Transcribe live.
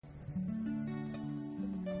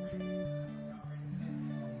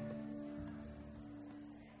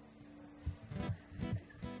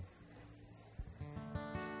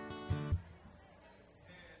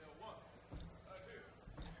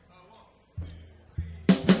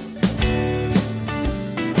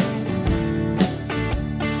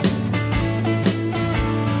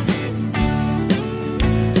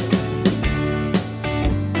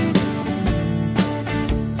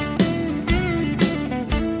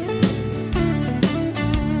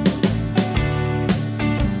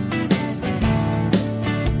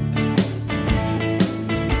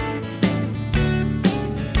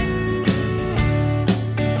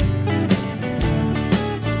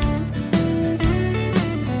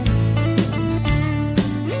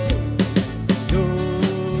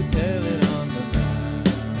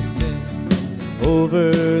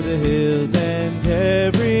over the hills and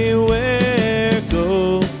everywhere.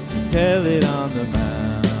 Go tell it on the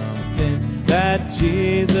mountain that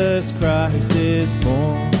Jesus Christ is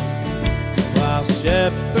born. While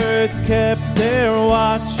shepherds kept their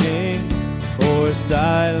watching o'er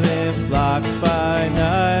silent flocks by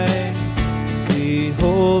night,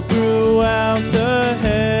 behold, throughout the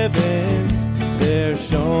heavens there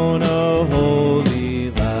shone a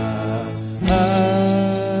holy light.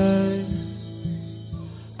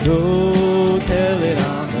 Go tell it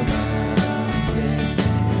on the mountain,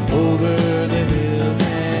 over the hills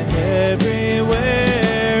and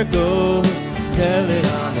everywhere. Go tell it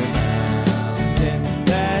on the mountain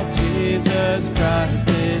that Jesus Christ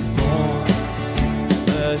is born.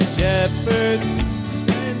 The shepherds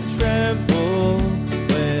then tremble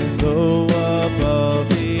when low above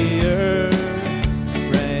the earth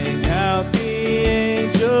rang out the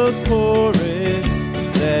angels' chorus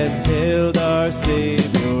that hailed our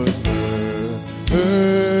Savior's birth.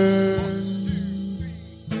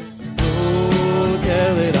 Go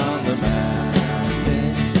tell it on the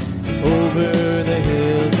mountain, over the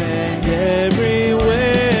hills and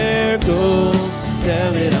everywhere. Go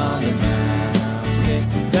tell it on the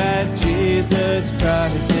mountain that Jesus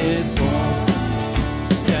Christ is born.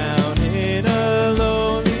 Down in a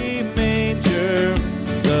lowly manger,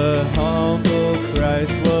 the humble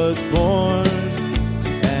Christ was born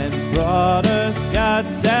and brought us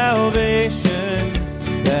God's salvation,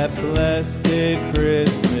 that blessed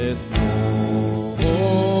Christmas morn.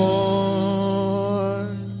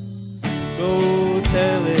 Go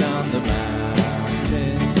tell it on the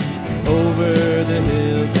mountain, over the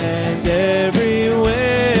hills and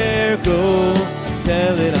everywhere. Go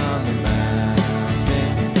tell it on the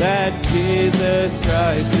mountain that Jesus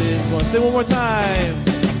Christ is born. Say one more time.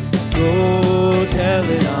 Go tell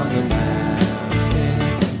it on the mountain,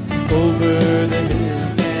 over the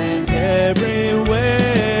hills and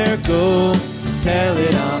everywhere. Go tell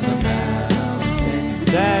it on the mountain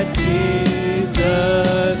that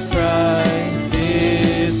Jesus Christ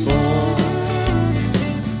is born.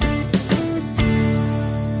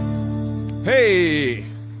 Hey,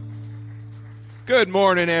 good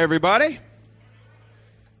morning, everybody.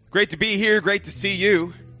 Great to be here. Great to see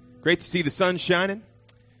you. Great to see the sun shining.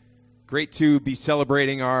 Great to be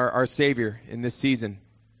celebrating our Savior in this season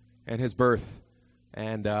and his birth,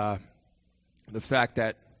 and the fact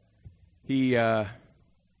that he I'm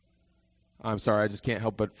sorry, I just can't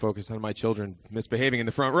help but focus on my children misbehaving in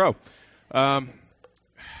the front row. I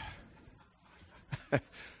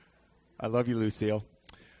love you, Lucille.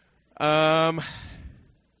 I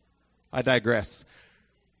digress.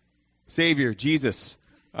 Savior, Jesus,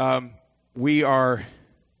 we are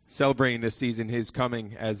celebrating this season his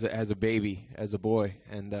coming as a baby, as a boy,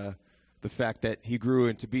 and the fact that he grew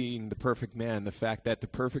into being the perfect man, the fact that the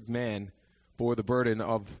perfect man bore the burden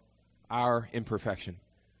of our imperfection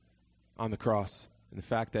on the cross, and the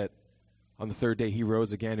fact that on the third day he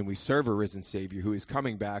rose again, and we serve a risen Savior who is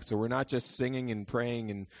coming back. So we're not just singing and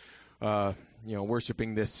praying and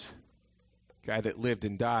worshiping this guy that lived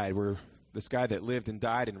and died. We're this guy that lived and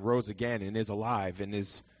died and rose again and is alive and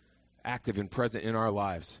is active and present in our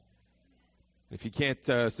lives. If you can't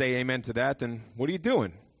say amen to that, then what are you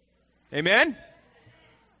doing? Amen?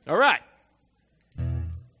 All right.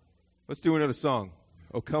 Let's do another song.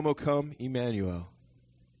 O come, Emmanuel.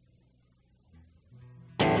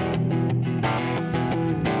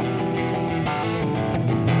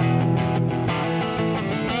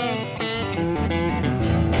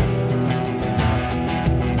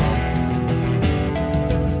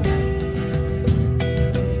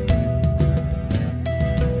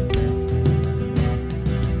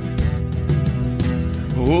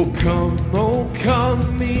 Oh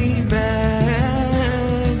come, Emmanuel,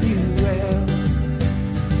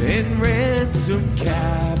 and ransom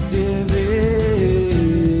captive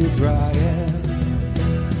Israel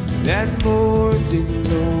that mourns in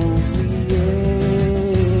lonely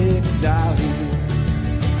exile here,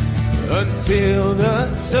 until the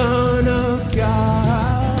Son of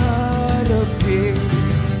God appear.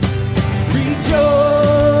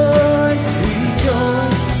 Rejoice,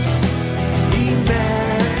 rejoice,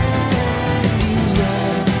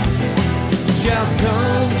 shall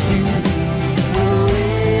come to thee, O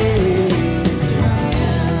Israel.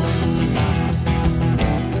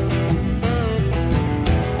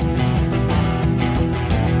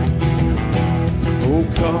 O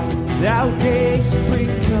come, thou day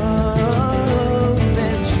spring, come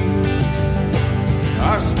and cheer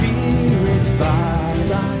our spirits by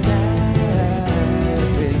thine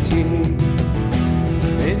advent here,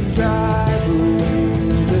 and drive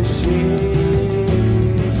away the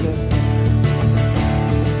shades of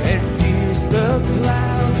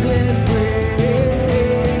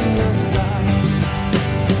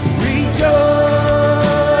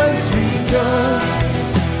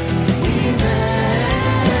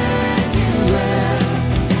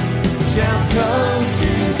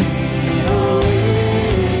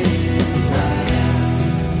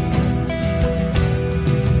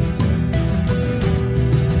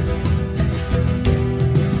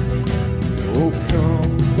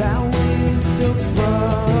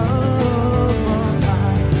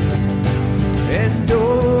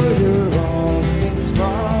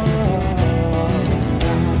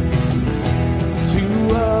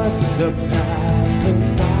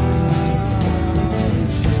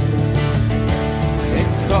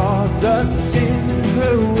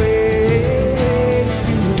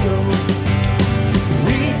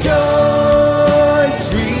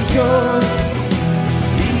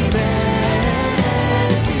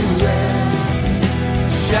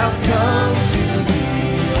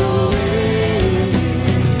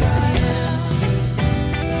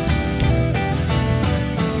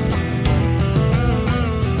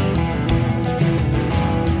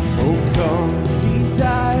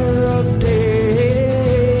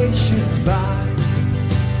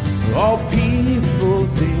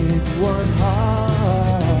one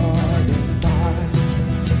heart and mind.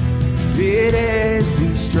 Bid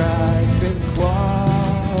envy, strife, and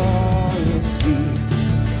quarrel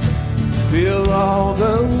cease. Fill all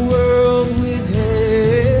the world with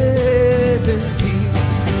heaven's peace.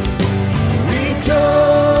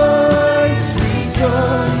 Rejoice,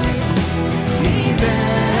 rejoice,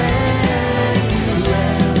 Emmanuel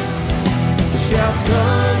shall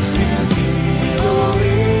come to thee, O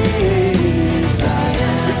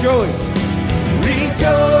Israel. Rejoice,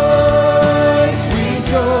 rejoice,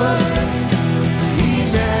 rejoice,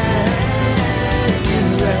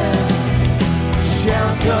 Emmanuel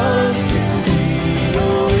shall come to thee, O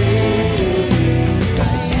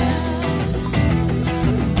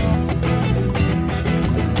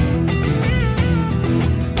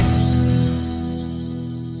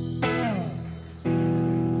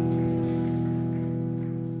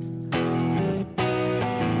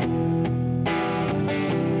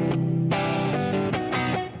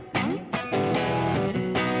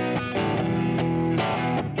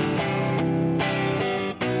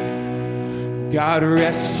God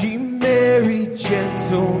rest ye merry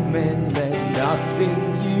gentlemen, let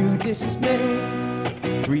nothing you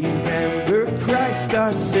dismay. Remember Christ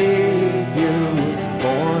our Savior was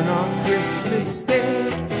born on Christmas Day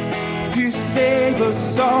to save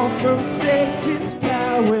us all from Satan's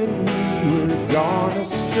power when we were gone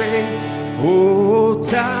astray. Oh,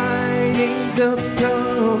 tidings of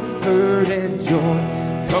comfort and joy,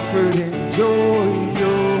 comfort and joy.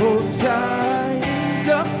 Oh, tidings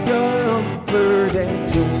of comfort and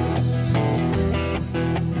joy.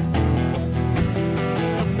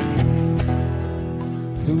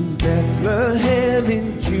 Who Bethlehem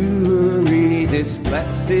in Jewry this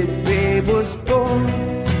blessed babe was born,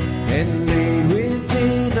 and lay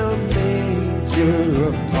within a manger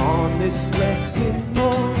upon this blessed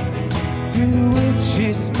morn, to which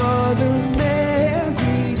his mother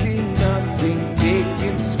Mary did nothing take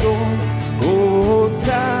in scorn. Oh,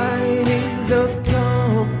 tidings of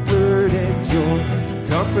comfort and joy,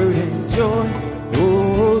 comfort and joy.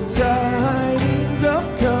 Oh, tidings of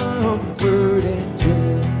comfort and joy.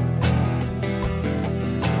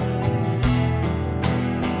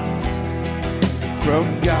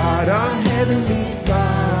 From God our heavenly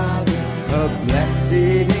Father, a blessed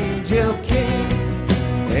angel came,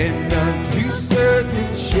 and unto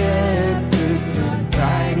certain shepherds the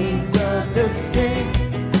tidings of the same,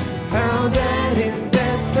 how that in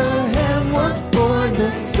Bethlehem was born the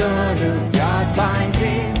Son of God by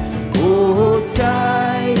name. Oh,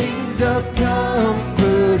 tidings of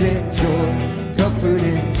comfort and joy, comfort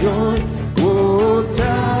and joy. Oh,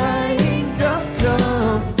 tidings of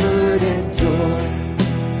comfort and joy.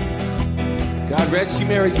 God rest ye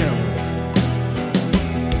merry gentlemen.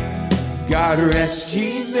 God rest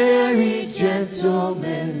ye merry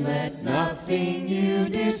gentlemen, let nothing you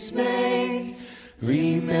dismay.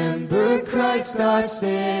 Remember Christ our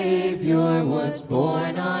Savior was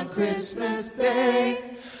born on Christmas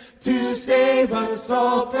Day to save us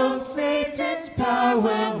all from Satan's power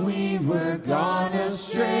when we were gone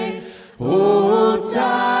astray. Oh,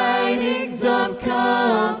 tidings of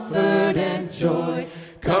comfort and joy,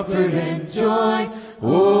 comfort and joy.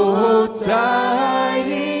 Oh,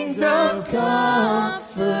 tidings of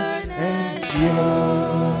comfort and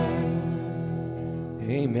joy.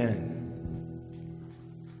 Amen.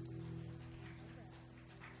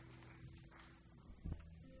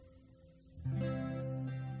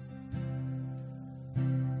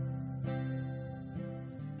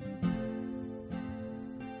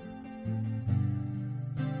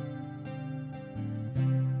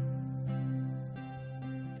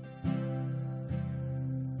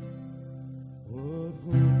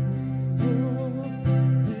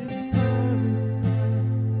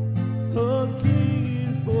 A king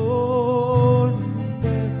is born.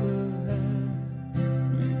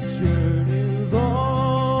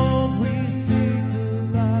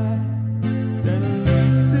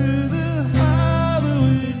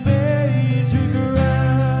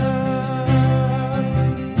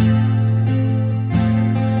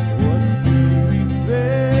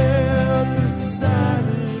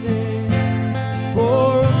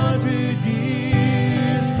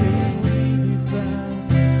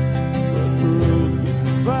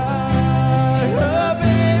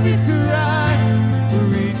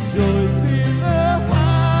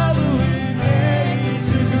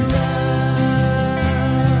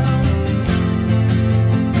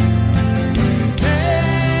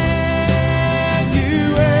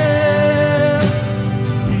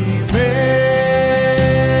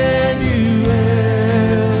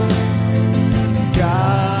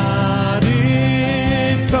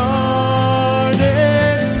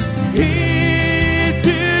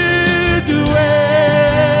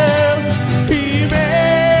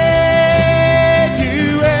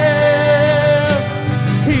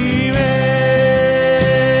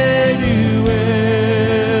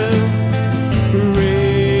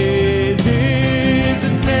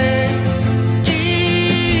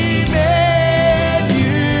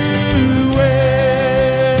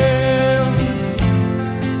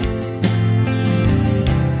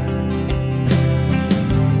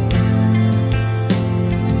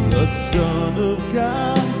 the Son of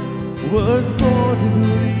God was born to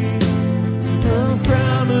bleed. A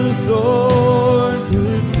crown of thorns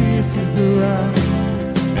would pierce his brow,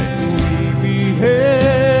 and we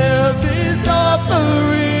beheld this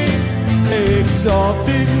offering,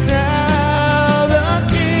 exalted now the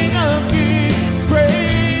King of Kings.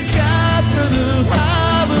 Praise God for the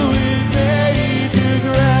hallowed major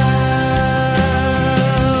ground.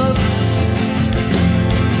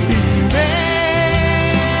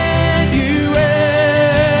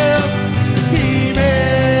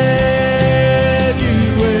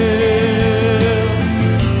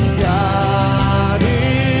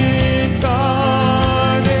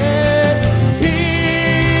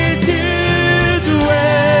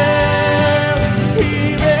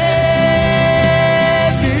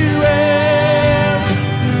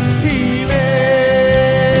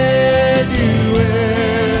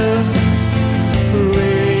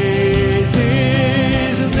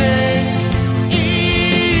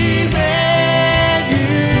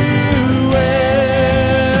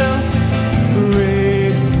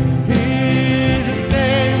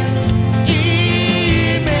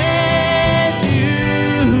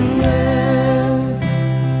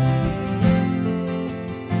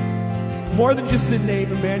 More than just a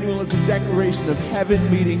name, Emmanuel is a declaration of heaven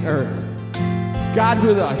meeting earth. God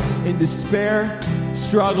with us in despair,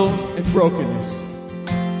 struggle, and brokenness.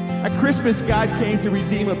 At Christmas, God came to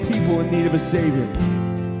redeem a people in need of a Savior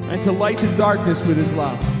and to light the darkness with His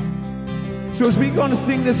love. So as we're going to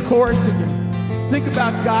sing this chorus again, think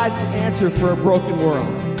about God's answer for a broken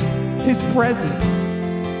world. His presence.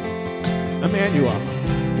 Emmanuel,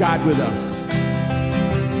 God with us.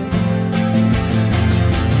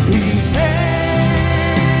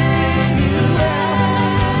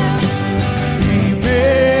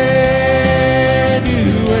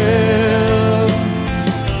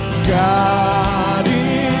 God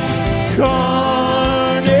incarnate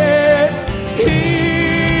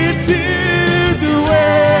into the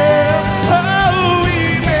world. Oh,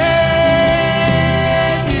 Emmanuel,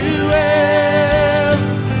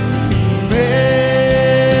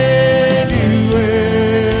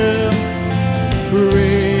 Emmanuel,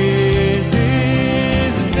 praise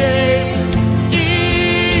His name,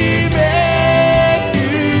 Emmanuel,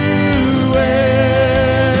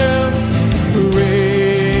 praise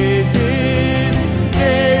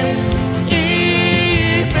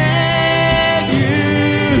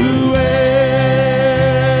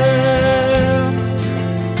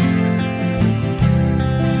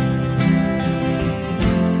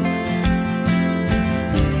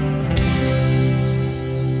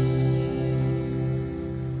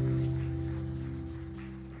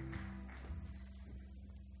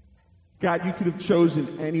God, you could have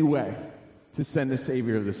chosen any way to send the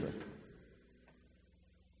Savior of this earth.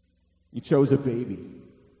 You chose a baby.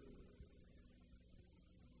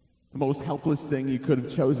 The most helpless thing you could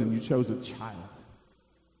have chosen, you chose a child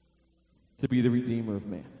to be the Redeemer of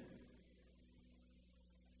man.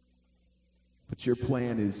 But your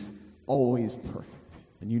plan is always perfect,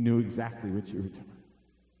 and you knew exactly what you were doing.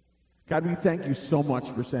 God, we thank you so much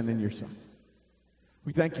for sending your Son.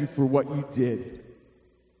 We thank you for what you did.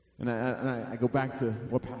 And I go back to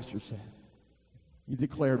what Pastor said. You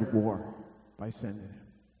declared war by sending him.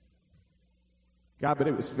 God, but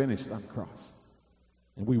it was finished on the cross.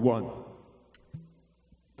 And we won.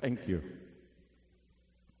 Thank you.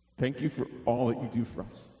 Thank you for all that you do for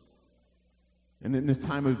us. And in this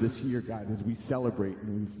time of this year, God, as we celebrate,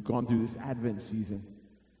 and we've gone through this Advent season,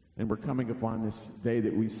 and we're coming upon this day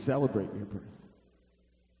that we celebrate your birth.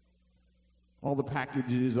 All the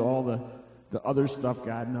packages, all the other stuff,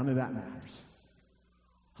 God, none of that matters.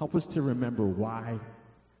 Help us to remember why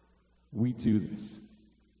we do this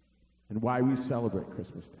and why we celebrate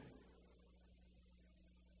Christmas Day.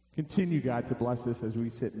 Continue, God, to bless us as we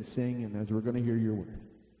sit and sing and as we're going to hear your word.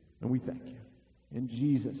 And we thank you. In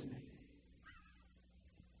Jesus'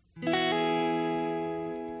 name.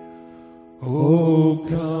 Oh,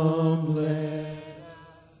 come, let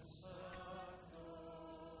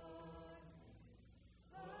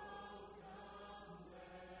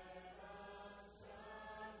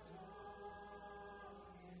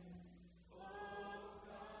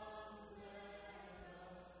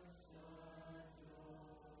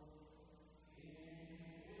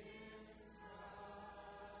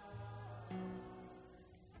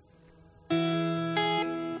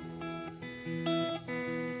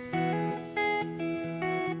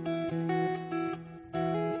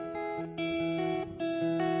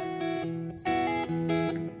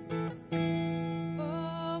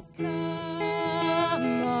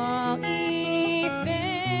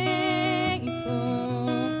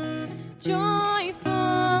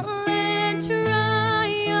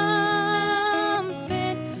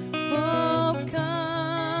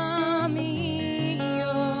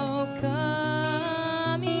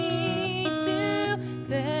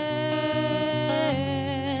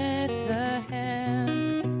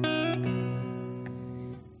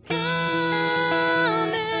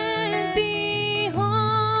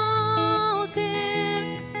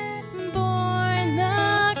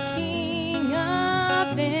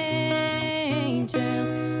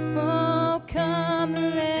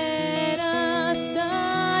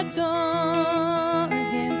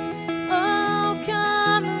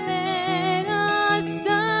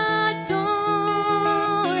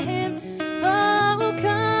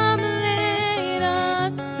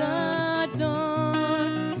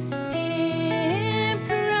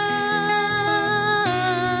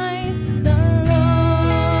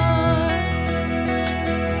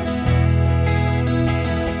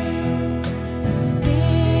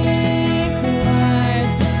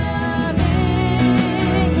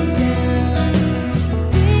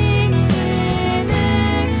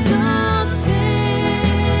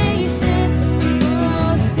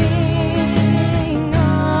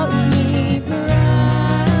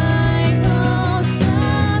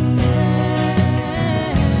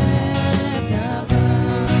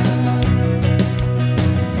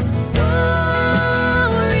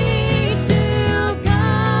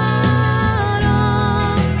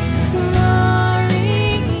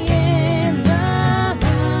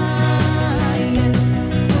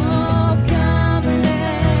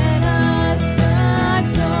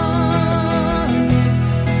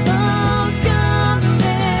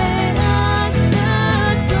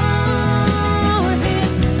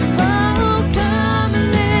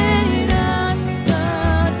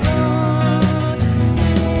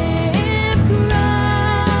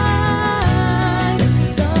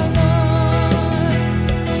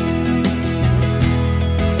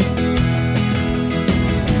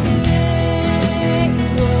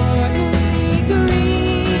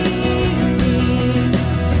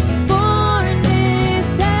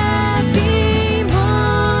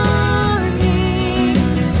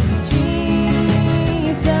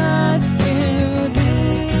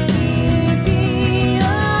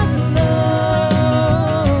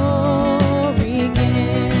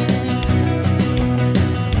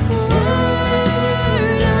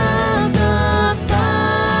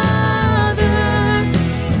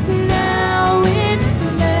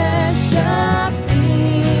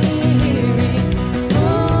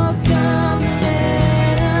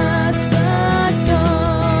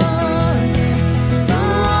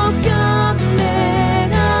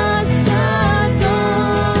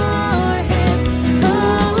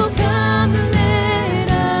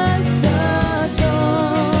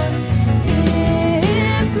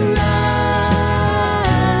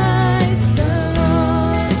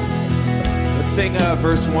sing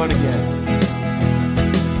verse 1 again.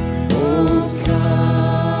 Oh,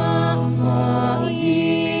 come, all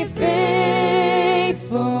ye faithful,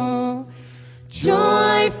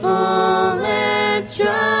 joyful and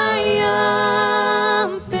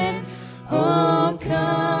triumphant. Oh,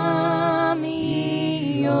 come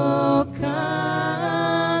ye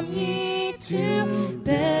to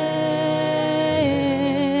Bethlehem.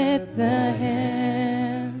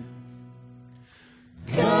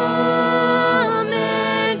 Come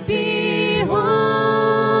and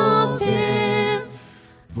behold him,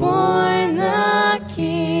 born the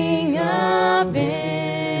King of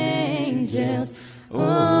angels.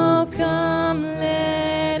 Oh, come,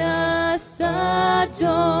 let us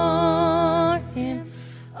adore him.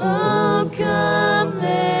 Oh, come,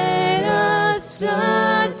 let us adore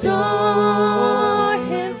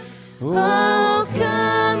him. Oh,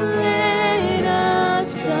 come, let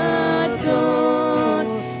us adore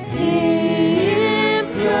him,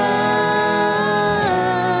 Christ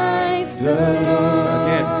the Lord.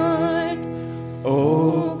 Again.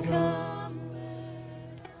 Oh, come,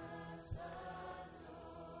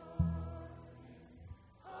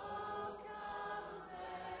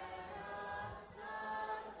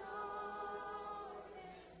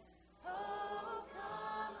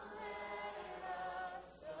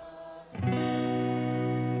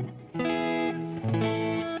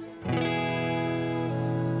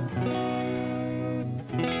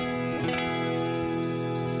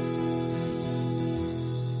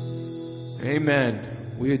 Amen.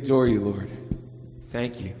 We adore you, Lord.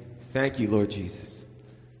 Thank you. Thank you, Lord Jesus.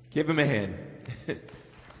 Give him a hand.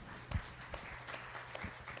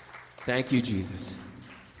 Thank you, Jesus.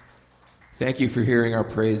 Thank you for hearing our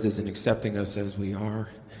praises and accepting us as we are.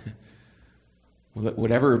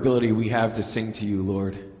 Whatever ability we have to sing to you,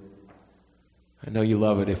 Lord, I know you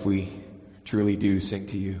love it if we truly do sing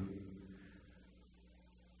to you.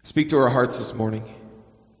 Speak to our hearts this morning.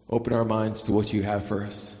 Open our minds to what you have for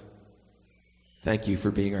us. Thank you for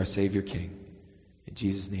being our Savior King. In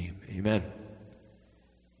Jesus' name, amen.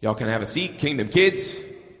 Y'all can have a seat, Kingdom Kids.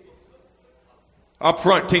 Up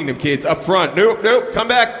front, Kingdom Kids, up front. Nope, come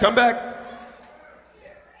back.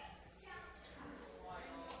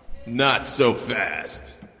 Not so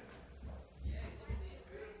fast.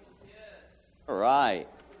 All right.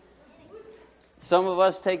 Some of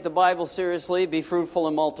us take the Bible seriously, be fruitful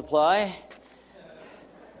and multiply.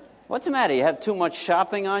 What's the matter? You have too much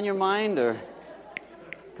shopping on your mind, or...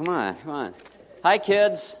 Come on. Hi,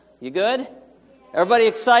 kids. You good? Everybody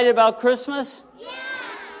excited about Christmas? Yeah.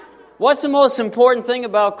 What's the most important thing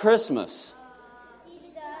about Christmas?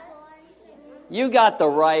 You got the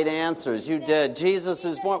right answers. You did. Jesus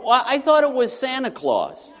is born. Well, I thought it was Santa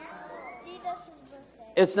Claus.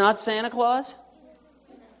 It's not Santa Claus?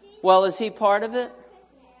 Well, is he part of it?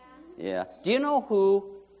 Yeah. Do you know who?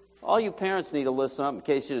 All you parents need to listen up in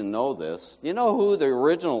case you didn't know this. Do you know who the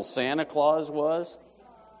original Santa Claus was?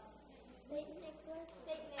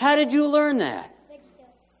 How did you learn that?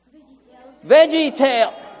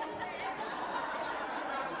 VeggieTale.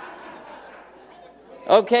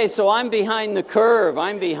 Okay, so I'm behind the curve.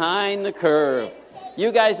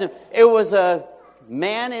 You guys know, it was a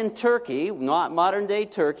man in Turkey, not modern day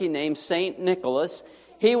Turkey, named Saint Nicholas.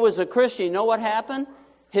 He was a Christian. You know what happened?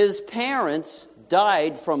 His parents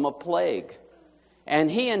died from a plague. And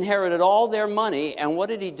he inherited all their money, and what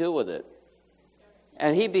did he do with it?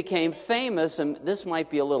 And he became famous, and this might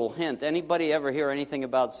be a little hint. Anybody ever hear anything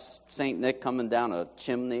about St. Nick coming down a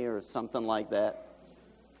chimney or something like that?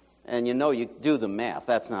 And you know, you do the math.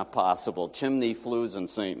 That's not possible. Chimney flues and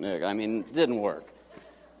St. Nick. I mean, it didn't work.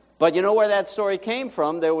 But you know where that story came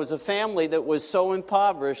from? There was a family that was so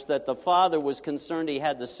impoverished that the father was concerned he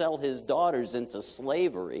had to sell his daughters into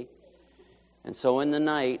slavery. And so in the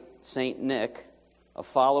night, St. Nick, a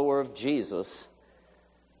follower of Jesus,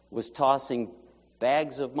 was tossing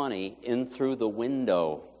bags of money in through the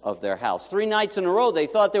window of their house. 3 nights in a row, they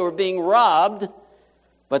thought they were being robbed,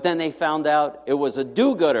 but then they found out it was a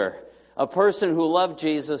do-gooder, a person who loved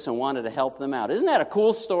Jesus and wanted to help them out. Isn't that a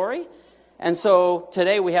cool story? And so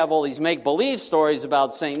today we have all these make-believe stories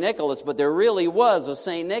about St. Nicholas, but there really was a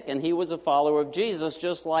St. Nick, and he was a follower of Jesus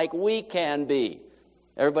just like we can be.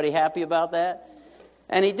 Everybody happy about that?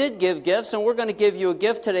 And he did give gifts, and we're going to give you a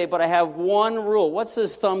gift today, but I have one rule. What's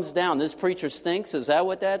this thumbs down? This preacher stinks? Is that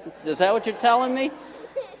what you're telling me?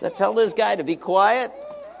 Tell this guy to be quiet?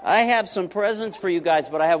 I have some presents for you guys,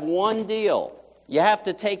 but I have one deal. You have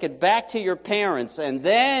to take it back to your parents, and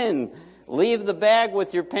then leave the bag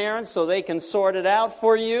with your parents so they can sort it out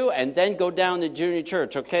for you, and then go down to junior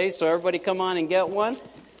church, okay? So everybody come on and get one.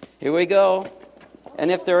 Here we go.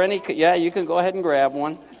 And if there are any, you can go ahead and grab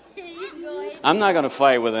one. You can go ahead. I'm not going to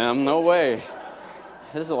fight with them. No way.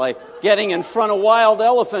 This is like getting in front of wild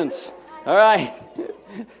elephants. All right.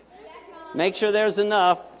 Make sure there's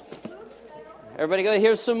enough. Everybody go,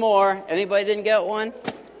 here's some more. Anybody didn't get one?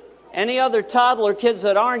 Any other toddler kids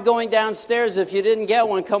that aren't going downstairs, if you didn't get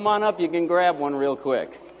one, come on up. You can grab one real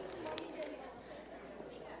quick.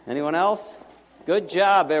 Anyone else? Good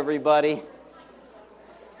job, everybody.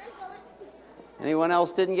 Anyone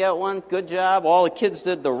else didn't get one? Good job. All the kids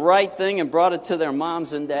did the right thing and brought it to their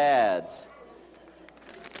moms and dads.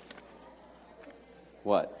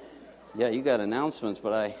 What? Yeah, you got announcements,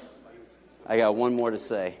 but I got one more to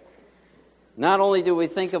say. Not only do we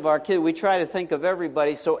think of our kids, we try to think of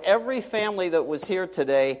everybody. So every family that was here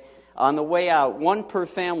today, on the way out, one per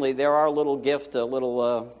family, there are a little gift, a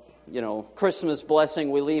little, Christmas blessing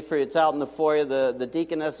we leave for you. It's out in the foyer. The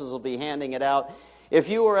deaconesses will be handing it out. If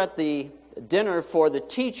you were at the dinner for the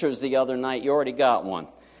teachers the other night, you already got one.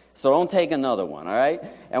 So don't take another one, all right?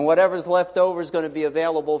 And whatever's left over is going to be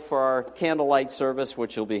available for our candlelight service,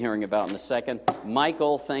 which you'll be hearing about in a second.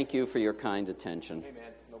 Michael, thank you for your kind attention. Hey,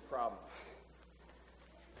 man, no problem.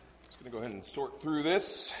 Just going to go ahead and sort through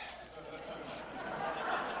this.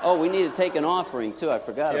 Oh, we need to take an offering, too. I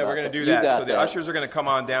forgot about that. Yeah, we're going to do that. So the ushers are going to come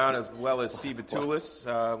on down, as well as Steve Batulis.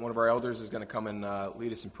 One of our elders is going to come and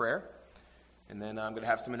lead us in prayer. And then I'm going to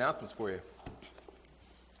have some announcements for you.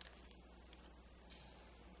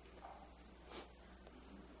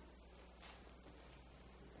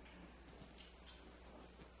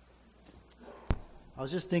 I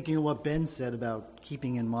was just thinking of what Ben said about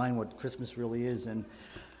keeping in mind what Christmas really is, and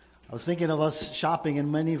I was thinking of us shopping,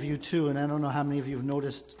 and many of you too, and I don't know how many of you have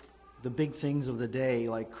noticed the big things of the day,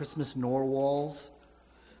 like Christmas narwhals,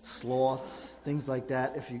 sloths, things like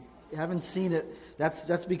that. If you haven't seen it,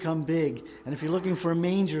 that's become big, and if you're looking for a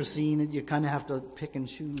manger scene, you kind of have to pick and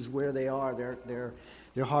choose where they are.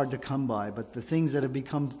 They're hard to come by, but the things that have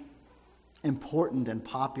become important and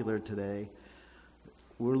popular today,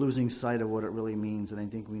 we're losing sight of what it really means, and I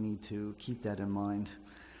think we need to keep that in mind.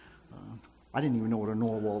 I didn't even know what a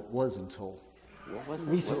narwhal was until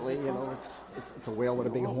recently. It's a whale with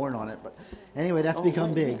a big horn on it. But anyway, that's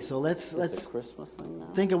become big. So let's Christmas thing now?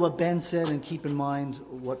 Think of what Ben said and keep in mind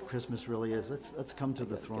what Christmas really is. Let's come to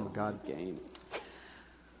the throne of God.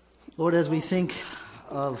 Lord, as we think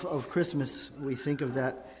of Christmas, we think of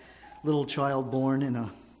that little child born in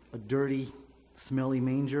a dirty, smelly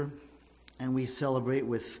manger. And we celebrate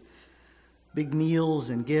with big meals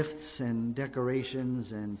and gifts and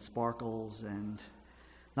decorations and sparkles. And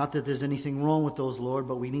not that there's anything wrong with those, Lord,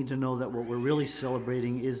 but we need to know that what we're really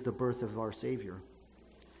celebrating is the birth of our Savior.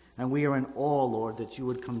 And we are in awe, Lord, that you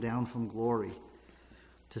would come down from glory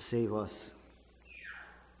to save us.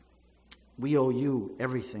 We owe you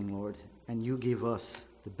everything, Lord, and you give us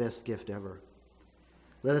the best gift ever.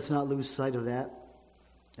 Let us not lose sight of that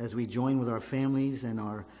as we join with our families and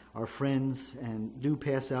our friends and do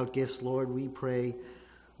pass out gifts. Lord, we pray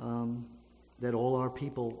that all our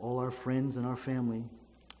people, all our friends and our family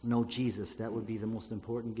know Jesus. That would be the most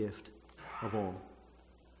important gift of all.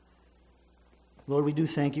 Lord, we do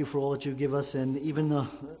thank you for all that you give us, and even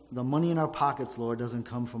the money in our pockets, Lord, doesn't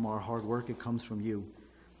come from our hard work. It comes from you.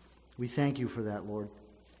 We thank you for that, Lord,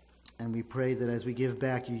 and we pray that as we give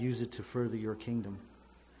back, you use it to further your kingdom.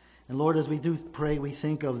 And Lord, as we do pray, we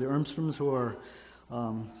think of the Ermstroms who are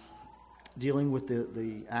dealing with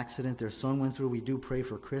the accident their son went through. We do pray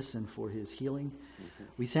for Chris and for his healing. Mm-hmm.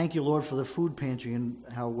 We thank you, Lord, for the food pantry and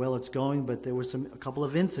how well it's going, but there were a couple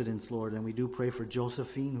of incidents, Lord, and we do pray for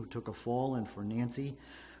Josephine, who took a fall, and for Nancy,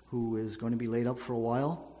 who is going to be laid up for a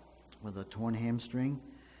while with a torn hamstring,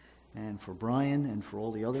 and for Brian and for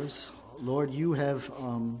all the others. Lord, you have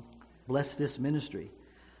blessed this ministry.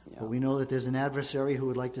 But we know that there's an adversary who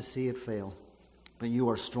would like to see it fail. But you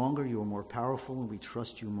are stronger, you are more powerful, and we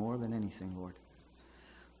trust you more than anything, Lord.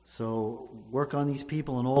 So work on these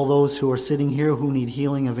people and all those who are sitting here who need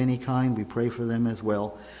healing of any kind. We pray for them as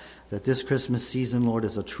well, that this Christmas season, Lord,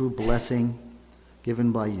 is a true blessing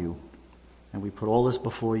given by you. And we put all this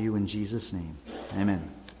before you in Jesus' name. Amen.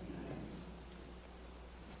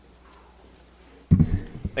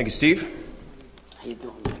 Thank you, Steve. How you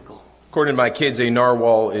doing, Michael? According to my kids, a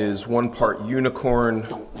narwhal is 1 part unicorn,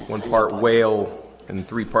 1 part whale, and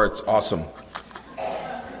 3 parts awesome.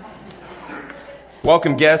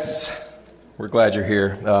 Welcome, guests. We're glad you're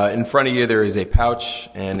here. In front of you, there is a pouch,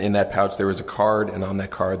 and in that pouch, there is a card, and on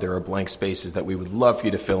that card, there are blank spaces that we would love for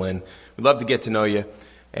you to fill in. We'd love to get to know you,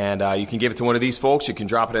 and you can give it to one of these folks. You can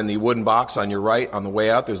drop it in the wooden box on your right. On the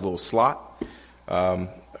way out, there's a little slot. A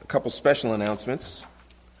couple special announcements.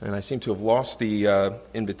 And I seem to have lost the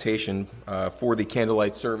invitation for the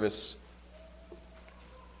candlelight service.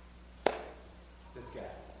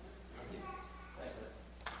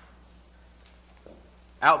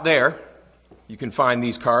 out there, you can find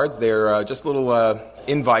these cards. They're just little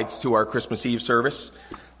invites to our Christmas Eve service,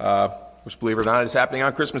 which, believe it or not, is happening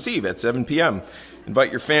on Christmas Eve at 7 p.m.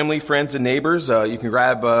 Invite your family, friends, and neighbors. You can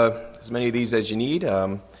grab as many of these as you need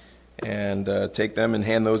and take them and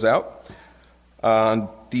hand those out. On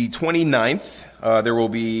the 29th, there will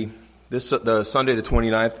be, the Sunday the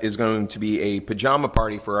 29th is going to be a pajama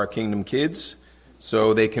party for our Kingdom kids,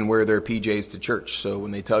 so they can wear their PJs to church. So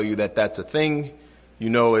when they tell you that that's a thing, you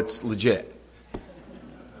know it's legit.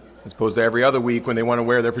 As opposed to every other week when they want to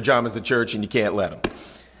wear their pajamas to church and you can't let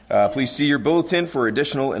them. Please see your bulletin for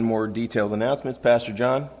additional and more detailed announcements. Pastor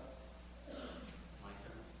John?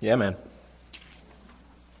 Yeah, man.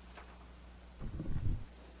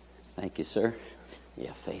 Thank you, sir.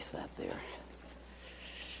 Yeah, face that there.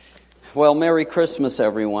 Well, Merry Christmas,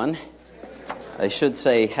 everyone. I should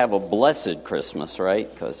say have a blessed Christmas,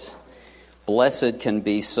 right? Because blessed can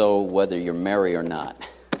be so whether you're merry or not,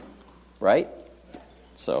 right?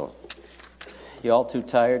 So, you all too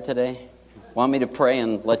tired today? Want me to pray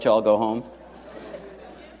and let you all go home?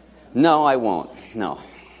 No, I won't. No.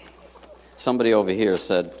 Somebody over here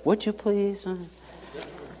said, would you please?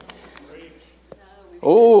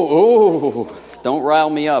 Oh, don't rile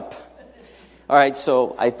me up. All right,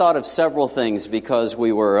 so I thought of several things because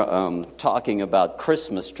we were talking about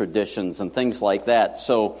Christmas traditions and things like that.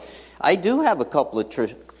 So I do have a couple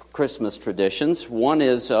of Christmas traditions. One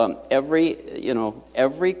is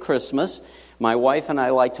every Christmas, my wife and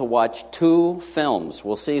I like to watch 2 films.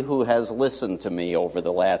 We'll see who has listened to me over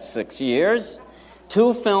the last 6 years.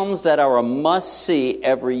 2 films that are a must-see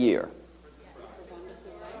every year.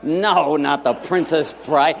 No, not The Princess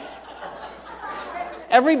Bride.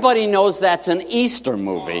 Everybody knows that's an Easter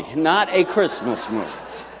movie, not a Christmas movie.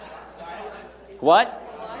 What?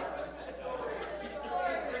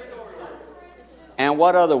 And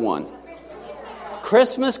what other one?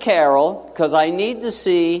 Christmas Carol, because I need to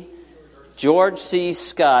see George C.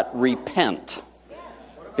 Scott repent.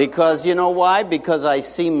 Because, you know why? Because I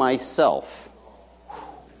see myself.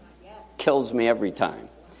 Kills me every time.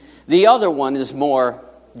 The other one is more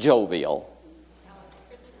jovial.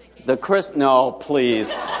 No,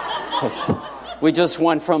 please. We just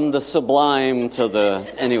went from the sublime to the...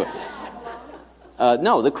 Anyway.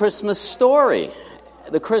 No, the Christmas Story.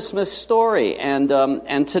 The Christmas Story.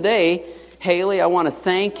 And today, Haley, I want to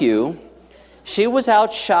thank you. She was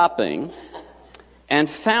out shopping and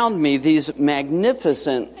found me these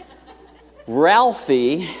magnificent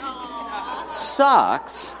Ralphie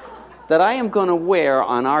socks that I am going to wear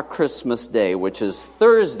on our Christmas day, which is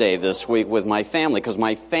Thursday this week with my family, because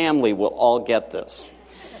my family will all get this.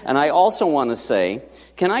 And I also want to say,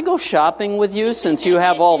 can I go shopping with you since you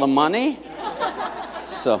have all the money?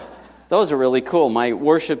 So those are really cool. My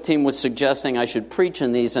worship team was suggesting I should preach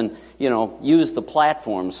in these and, use the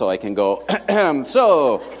platform so I can go,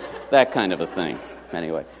 so, that kind of a thing.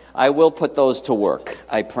 Anyway, I will put those to work,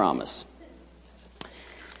 I promise.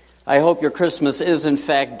 I hope your Christmas is, in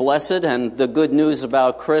fact, blessed, and the good news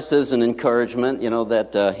about Chris is an encouragement,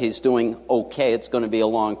 that he's doing okay. It's going to be a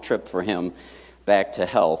long trip for him back to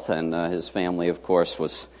health, and his family, of course,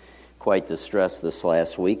 was quite distressed this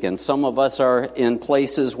last week. And some of us are in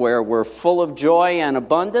places where we're full of joy and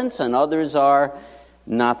abundance, and others are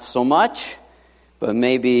not so much, but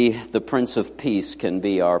maybe the Prince of Peace can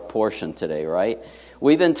be our portion today, right?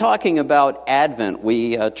 We've been talking about Advent.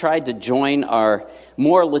 We tried to join our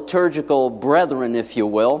more liturgical brethren, if you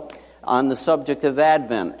will, on the subject of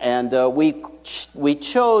Advent. And we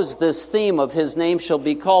chose this theme of His name shall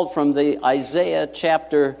be called from the Isaiah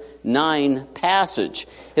chapter 9 passage.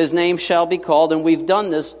 His name shall be called, and we've done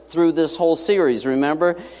this through this whole series,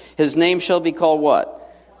 remember? His name shall be called what?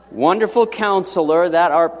 Wonderful Counselor,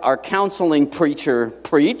 that our counseling preacher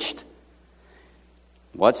preached.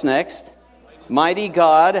 What's next? Mighty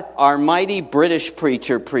God, our mighty British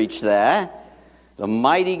preacher preached that. The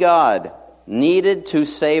mighty God needed to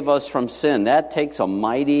save us from sin. That takes a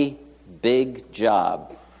mighty big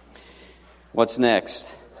job. What's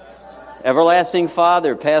next? Everlasting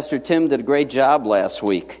Father. Pastor Tim did a great job last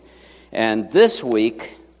week. And this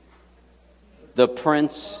week, the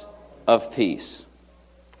Prince of Peace.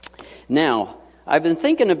 Now, I've been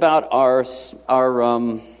thinking about our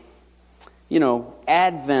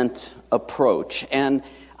Advent approach, and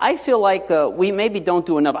I feel like we maybe don't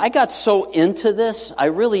do enough. I got so into this, I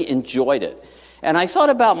really enjoyed it. And I thought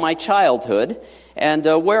about my childhood and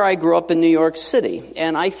where I grew up in New York City.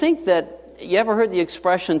 And I think that, you ever heard the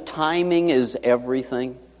expression, timing is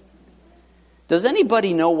everything? Does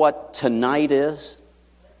anybody know what tonight is?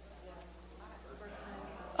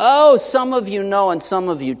 Oh, some of you know, and some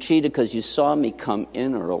of you cheated because you saw me come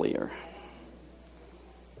in earlier.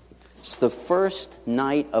 It's the first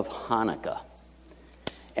night of Hanukkah.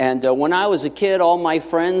 And when I was a kid, all my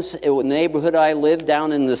friends in the neighborhood I lived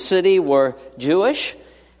down in the city were Jewish.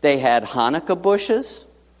 They had Hanukkah bushes.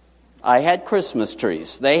 I had Christmas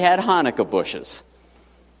trees. They had Hanukkah bushes.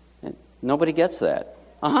 Nobody gets that.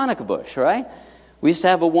 A Hanukkah bush, right? We used to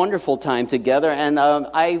have a wonderful time together, and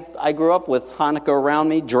I grew up with Hanukkah around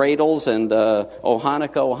me, dreidels, and oh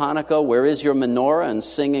Hanukkah, where is your menorah, and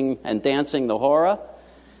singing and dancing the hora.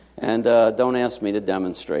 And don't ask me to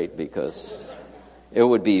demonstrate because it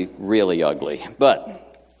would be really ugly. But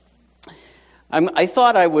I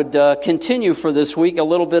thought I would continue for this week a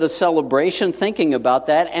little bit of celebration, thinking about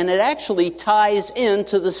that, and it actually ties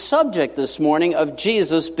into the subject this morning of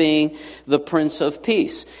Jesus being the Prince of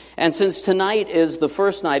Peace. And since tonight is the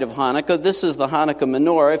first night of Hanukkah, this is the Hanukkah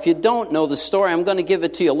menorah. If you don't know the story, I'm going to give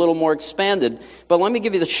it to you a little more expanded, but let me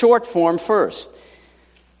give you the short form first.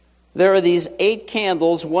 There are these 8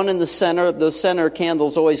 candles, one in the center. The center candle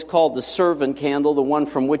is always called the servant candle, the one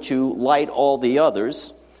from which you light all the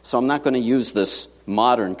others. So I'm not going to use this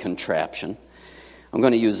modern contraption. I'm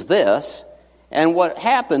going to use this. And what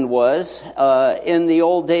happened was, in the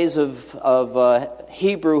old days of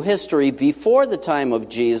Hebrew history, before the time of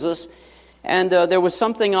Jesus, and there was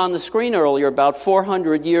something on the screen earlier about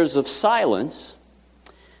 400 years of silence,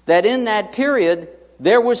 that in that period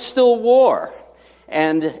there was still war.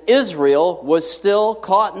 And Israel was still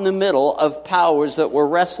caught in the middle of powers that were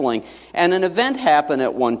wrestling. And an event happened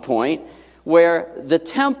at one point where the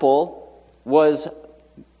temple was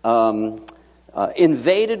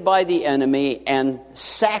invaded by the enemy, and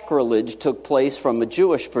sacrilege took place from a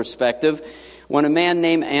Jewish perspective when a man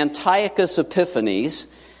named Antiochus Epiphanes,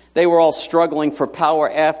 they were all struggling for power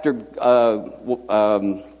after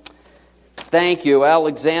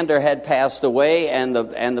Alexander had passed away, and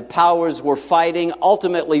the powers were fighting.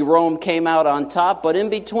 Ultimately, Rome came out on top, but in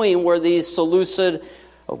between were these Seleucid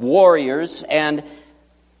warriors, and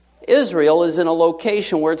Israel is in a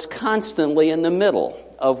location where it's constantly in the middle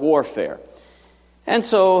of warfare. And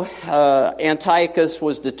so Antiochus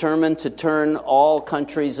was determined to turn all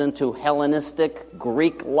countries into Hellenistic,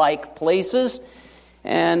 Greek-like places.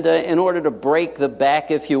 And in order to break the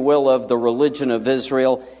back, if you will, of the religion of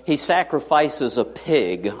Israel, he sacrifices a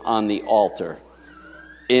pig on the altar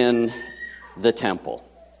in the temple.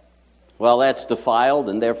 Well, that's defiled,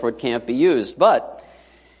 and therefore it can't be used. But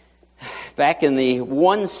back in the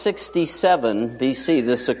 167 BC,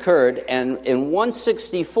 this occurred, and in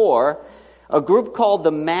 164, a group called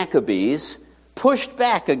the Maccabees pushed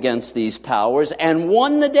back against these powers and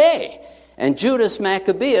won the day. And Judas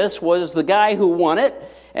Maccabeus was the guy who won it,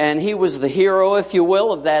 and he was the hero, if you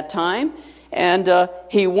will, of that time. And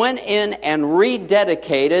he went in and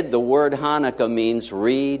rededicated, the word Hanukkah means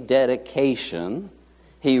rededication.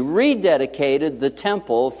 He rededicated the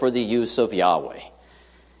temple for the use of Yahweh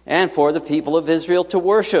and for the people of Israel to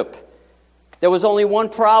worship. There was only one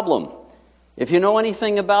problem. If you know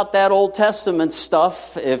anything about that Old Testament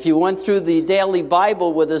stuff, if you went through the daily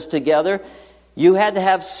Bible with us together, you had to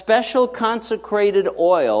have special consecrated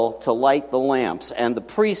oil to light the lamps, and the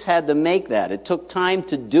priests had to make that. It took time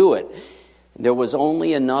to do it. There was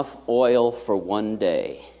only enough oil for one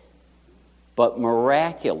day. But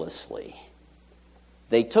miraculously,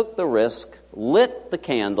 they took the risk, lit the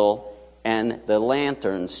candle, and the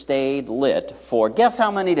lantern stayed lit for, guess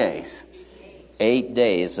how many days? 8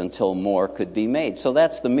 days until more could be made. So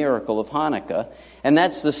that's the miracle of Hanukkah, and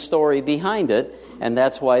that's the story behind it, and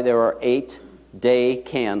that's why there are 8-day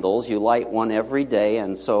candles. You light one every day,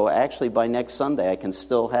 and so actually by next Sunday I can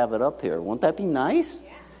still have it up here. Won't that be nice?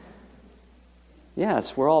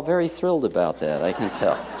 Yes, we're all very thrilled about that, I can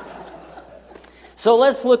tell. So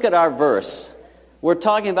let's look at our verse. We're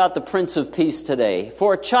talking about the Prince of Peace today.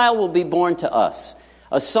 For a child will be born to us,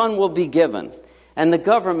 a son will be given, and the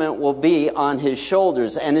government will be on his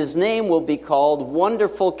shoulders, and his name will be called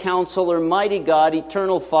Wonderful Counselor, Mighty God,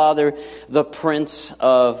 Eternal Father, the Prince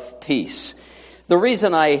of Peace. The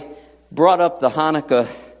reason I brought up the Hanukkah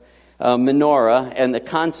menorah and the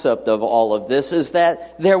concept of all of this is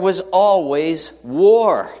that there was always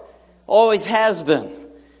war, always has been.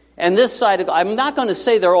 And this side, I'm not going to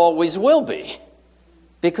say there always will be,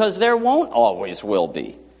 because there won't always will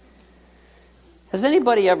be. Has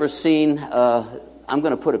anybody ever seen, I'm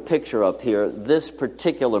going to put a picture up here, this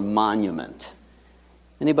particular monument?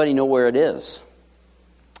 Anybody know where it is?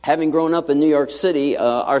 Having grown up in New York City,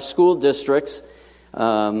 our school districts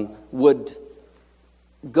would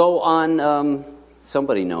go on,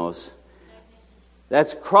 somebody knows.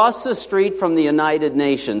 That's across the street from the United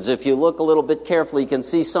Nations. If you look a little bit carefully, you can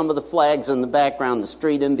see some of the flags in the background, the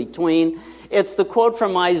street in between. It's the quote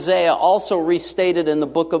from Isaiah, also restated in the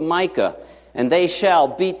book of Micah. And they shall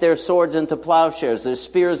beat their swords into plowshares, their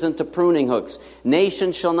spears into pruning hooks.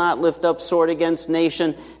 Nation shall not lift up sword against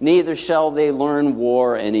nation, neither shall they learn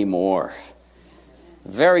war anymore.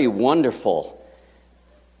 Very wonderful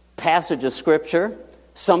passage of Scripture,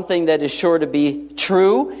 something that is sure to be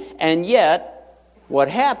true, and yet what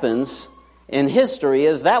happens in history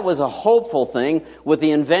is that was a hopeful thing with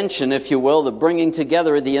the invention, if you will, the bringing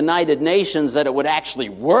together of the United Nations, that it would actually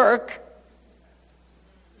work.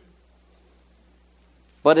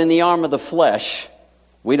 But in the arm of the flesh,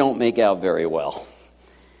 we don't make out very well.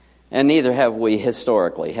 And neither have we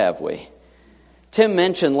historically, have we? Tim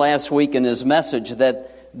mentioned last week in his message that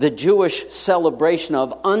the Jewish celebration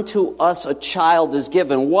of unto us a child is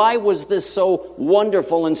given. Why was this so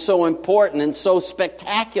wonderful and so important and so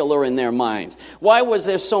spectacular in their minds? Why was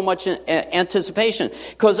there so much anticipation?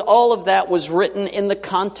 Because all of that was written in the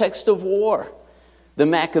context of war. The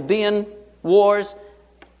Maccabean Wars,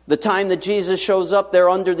 the time that Jesus shows up, they're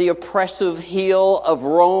under the oppressive heel of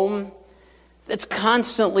Rome. It's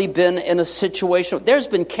constantly been in a situation. There's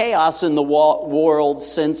been chaos in the world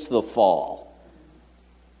since the fall.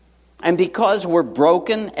 And because we're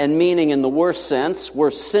broken, and meaning in the worst sense, we're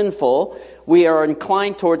sinful, we are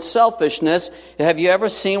inclined towards selfishness. Have you ever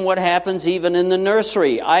seen what happens even in the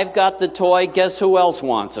nursery? I've got the toy, guess who else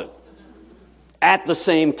wants it? At the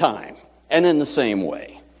same time, and in the same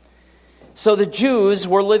way. So the Jews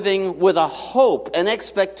were living with a hope, an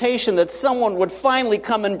expectation that someone would finally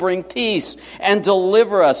come and bring peace and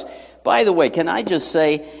deliver us. By the way, can I just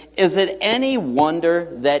say, is it any wonder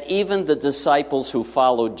that even the disciples who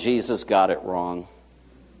followed Jesus got it wrong?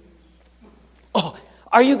 Oh,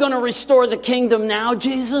 are you going to restore the kingdom now,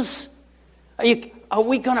 Jesus? Are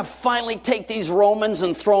we going to finally take these Romans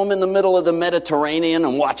and throw them in the middle of the Mediterranean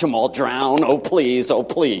and watch them all drown? Oh, please, oh,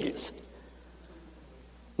 please.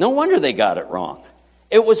 No wonder they got it wrong.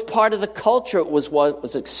 It was part of the culture. It was what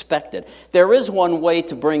was expected. There is one way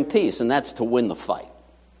to bring peace, and that's to win the fight.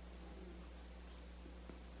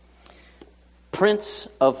 Prince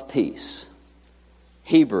of Peace.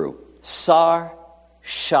 Hebrew, Sar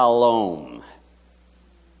Shalom.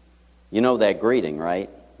 You know that greeting, right?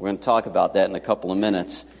 We're going to talk about that in a couple of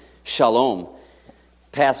minutes. Shalom.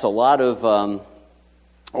 Pass a lot of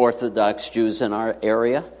Orthodox Jews in our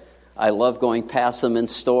area. I love going past them in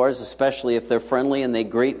stores, especially if they're friendly and they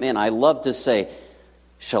greet me. And I love to say,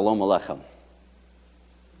 Shalom Aleichem.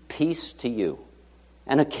 Peace to you.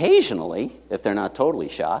 And occasionally, if they're not totally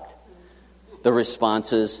shocked, the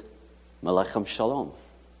response is, Alechem Shalom.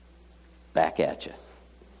 Back at you.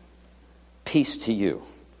 Peace to you.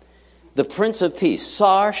 The Prince of Peace,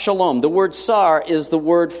 Sar Shalom. The word Sar is the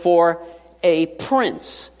word for a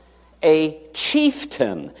prince, a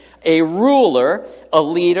chieftain, a ruler, a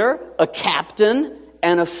leader, a captain,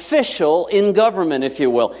 an official in government, if you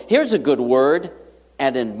will. Here's a good word,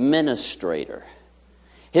 an administrator.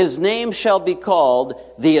 His name shall be called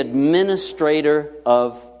the Administrator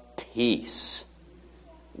of Peace.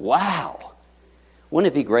 Wow.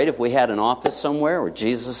 Wouldn't it be great if we had an office somewhere where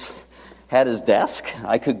Jesus had his desk?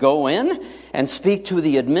 I could go in and speak to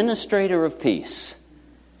the Administrator of Peace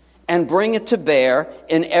and bring it to bear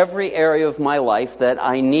in every area of my life that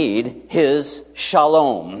I need his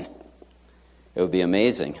shalom. It would be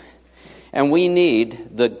amazing. And we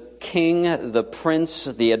need the King, the Prince,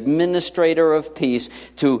 the Administrator of Peace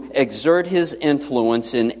to exert his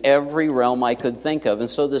influence in every realm I could think of. And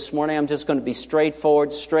so this morning I'm just going to be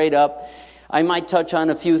straightforward, straight up. I might touch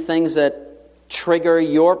on a few things that trigger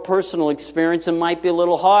your personal experience and might be a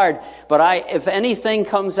little hard. But if anything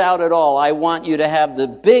comes out at all, I want you to have the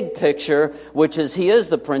big picture, which is he is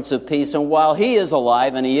the Prince of Peace. And while he is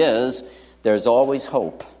alive, and he is, there's always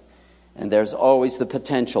hope. And there's always the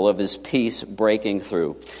potential of his peace breaking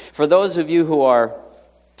through. For those of you who are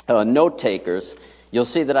note takers, you'll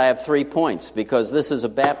see that I have 3 points. Because this is a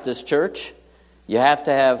Baptist church, you have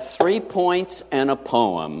to have 3 points and a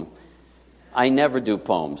poem. I never do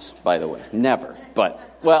poems, by the way. Never.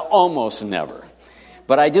 Almost never.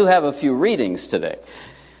 But I do have a few readings today.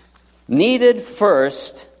 Needed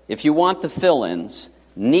first, if you want the fill-ins,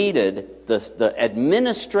 needed, the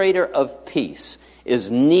Administrator of Peace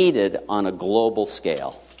is needed on a global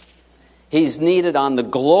scale. He's needed on the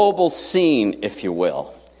global scene, if you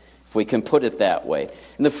will, if we can put it that way.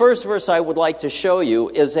 And the first verse I would like to show you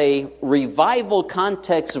is a revival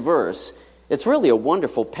context verse. It's really a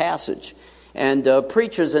wonderful passage. And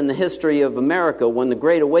preachers in the history of America, when the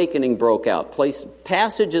Great Awakening broke out,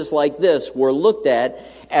 passages like this were looked at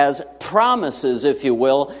as promises, if you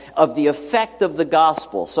will, of the effect of the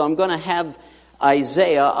gospel. So I'm going to have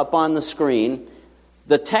Isaiah up on the screen.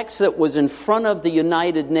 The text that was in front of the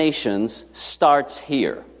United Nations starts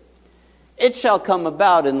here. It shall come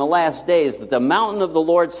about in the last days that the mountain of the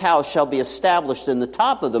Lord's house shall be established in the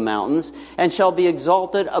top of the mountains and shall be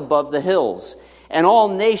exalted above the hills. And all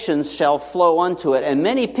nations shall flow unto it. And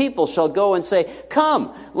many people shall go and say,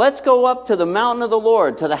 Come, let's go up to the mountain of the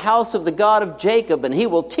Lord, to the house of the God of Jacob, and he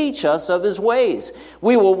will teach us of his ways.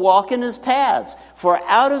 We will walk in his paths. For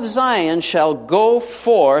out of Zion shall go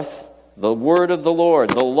forth the word of the Lord,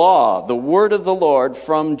 the law, the word of the Lord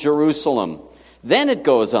from Jerusalem. Then it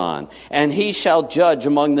goes on, and he shall judge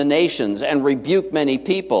among the nations and rebuke many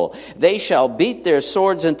people. They shall beat their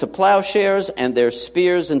swords into plowshares and their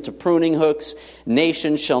spears into pruning hooks.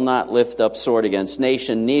 Nation shall not lift up sword against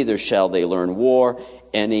nation, neither shall they learn war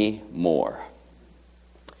any more.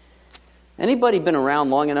 Anybody been around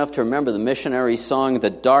long enough to remember the missionary song, The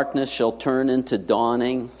Darkness Shall Turn into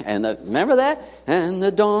Dawning? And remember that? And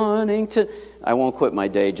the dawning to... I won't quit my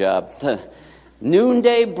day job.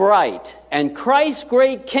 Noonday bright, and Christ's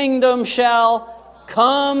great kingdom shall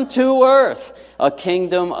come to earth, a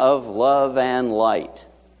kingdom of love and light.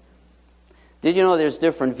 Did you know there's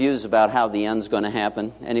different views about how the end's going to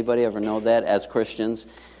happen? Anybody ever know that as Christians?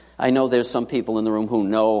 I know there's some people in the room who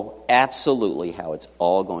know absolutely how it's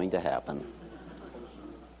all going to happen.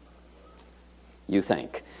 You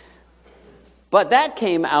think. But that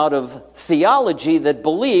came out of theology that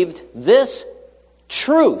believed this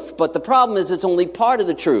truth. But the problem is it's only part of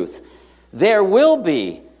the truth. There will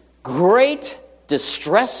be great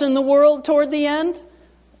distress in the world toward the end.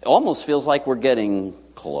 It almost feels like we're getting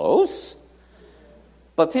close.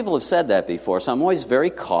 But people have said that before, so I'm always very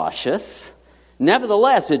cautious.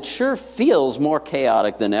 Nevertheless, it sure feels more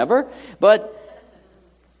chaotic than ever. But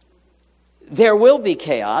there will be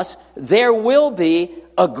chaos. There will be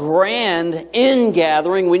a grand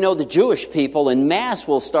ingathering. We know the Jewish people in mass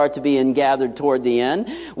will start to be ingathered toward the end.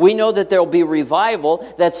 We know that there will be revival,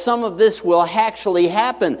 that some of this will actually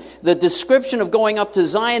happen. The description of going up to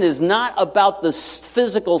Zion is not about the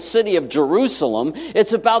physical city of Jerusalem.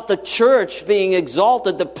 It's about the church being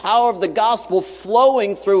exalted, the power of the gospel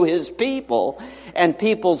flowing through his people, and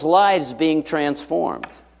people's lives being transformed.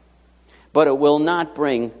 But it will not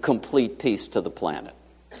bring complete peace to the planet.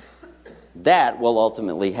 That will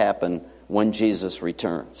ultimately happen when Jesus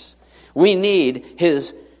returns. We need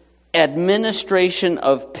his administration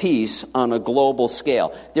of peace on a global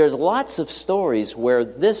scale. There's lots of stories where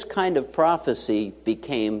this kind of prophecy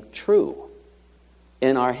became true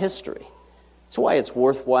in our history. That's why it's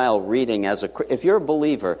worthwhile reading if you're a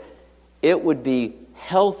believer, it would be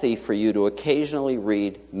healthy for you to occasionally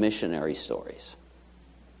read missionary stories.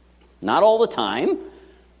 Not all the time,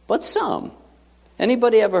 but some.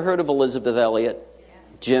 Anybody ever heard of Elizabeth Elliot?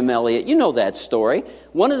 Jim Elliot? You know that story.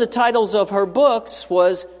 One of the titles of her books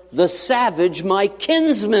was The Savage, My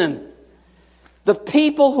Kinsman. The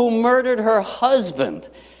people who murdered her husband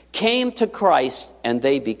came to Christ, and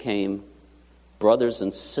they became brothers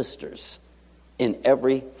and sisters in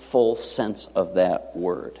every full sense of that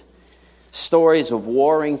word. Stories of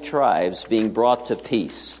warring tribes being brought to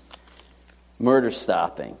peace, murder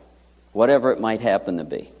stopping, whatever it might happen to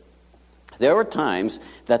be. There are times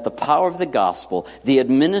that the power of the gospel, the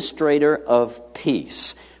administrator of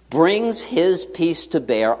peace, brings his peace to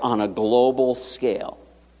bear on a global scale.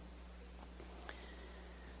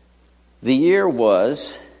 The year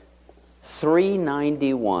was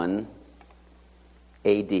 391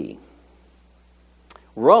 AD.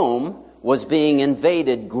 Rome was being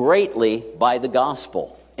invaded greatly by the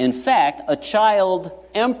gospel. In fact, a child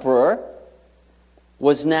emperor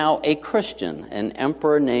was now a Christian, an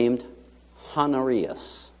emperor named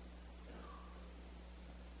Honorius.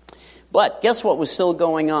 But guess what was still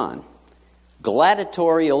going on?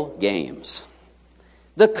 Gladiatorial games.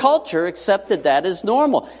 The culture accepted that as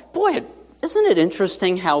normal. Boy, isn't it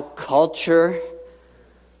interesting how culture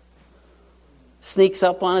sneaks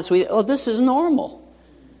up on us? This is normal.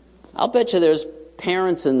 I'll bet you there's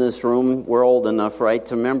parents in this room, we're old enough, right,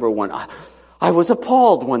 to remember when I was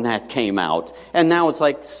appalled when that came out. And now it's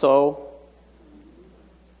like,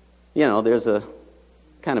 there's a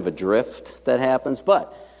kind of a drift that happens.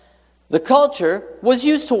 But the culture was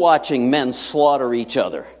used to watching men slaughter each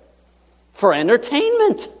other for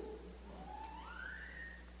entertainment.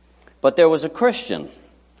 But there was a Christian,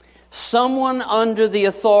 someone under the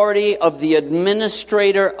authority of the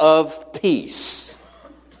administrator of peace,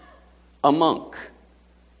 a monk,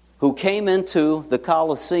 who came into the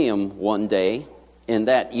Colosseum one day in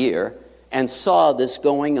that year and saw this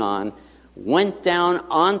going on, went down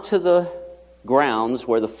onto the grounds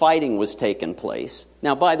where the fighting was taking place.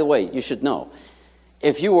 Now, by the way, you should know,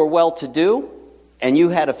 if you were well-to-do and you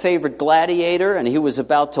had a favorite gladiator, and he was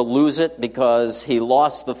about to lose it because he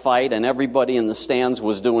lost the fight and everybody in the stands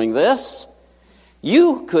was doing this,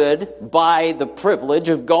 you could buy the privilege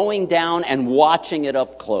of going down and watching it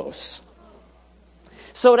up close.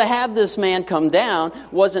 So to have this man come down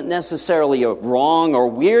wasn't necessarily a wrong or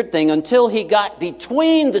weird thing until he got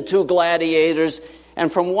between the two gladiators,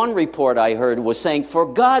 and from one report I heard was saying, for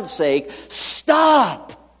God's sake,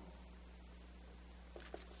 stop!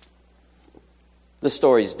 The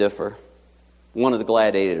stories differ. One of the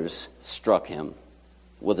gladiators struck him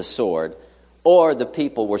with a sword, or the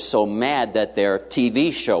people were so mad that their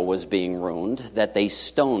TV show was being ruined that they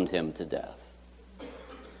stoned him to death.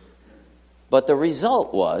 But the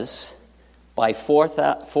result was, by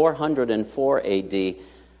 404 AD,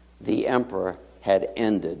 the emperor had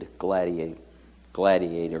ended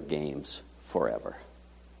gladiator games forever.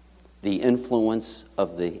 The influence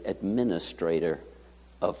of the administrator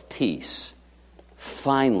of peace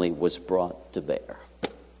finally was brought to bear.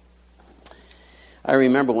 I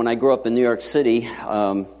remember when I grew up in New York City,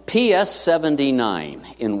 PS 79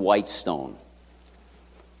 in Whitestone.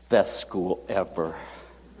 Best school ever.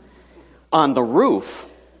 On the roof,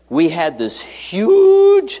 we had this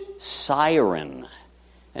huge siren.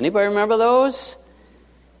 Anybody remember those?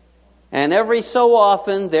 And every so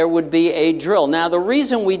often, there would be a drill. Now, the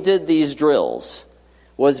reason we did these drills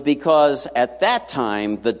was because at that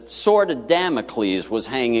time, the sword of Damocles was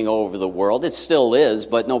hanging over the world. It still is,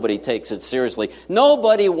 but nobody takes it seriously.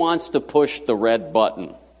 Nobody wants to push the red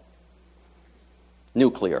button.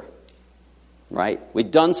 Nuclear, right?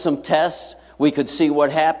 We'd done some tests. We could see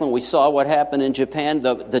what happened. We saw what happened in Japan.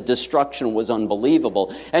 The destruction was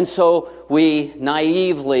unbelievable. And so we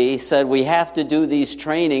naively said we have to do these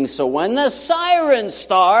trainings so when the siren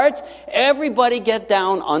starts, everybody get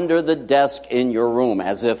down under the desk in your room,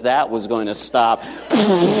 as if that was going to stop.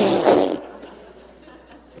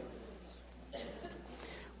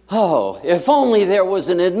 Oh, if only there was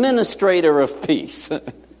an administrator of peace.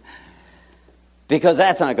 Because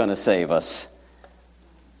that's not going to save us.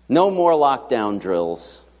 No more lockdown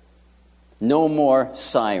drills. No more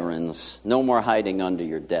sirens. No more hiding under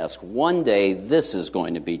your desk. One day this is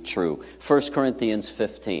going to be true. 1 Corinthians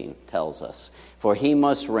 15 tells us, for he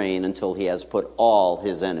must reign until he has put all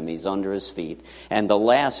his enemies under his feet, and the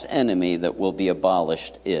last enemy that will be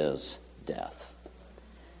abolished is death.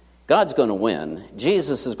 God's going to win.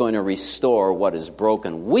 Jesus is going to restore what is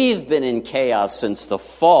broken. We've been in chaos since the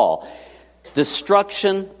fall.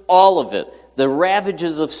 Destruction, all of it. The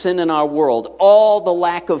ravages of sin in our world, all the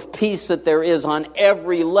lack of peace that there is on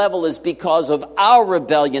every level is because of our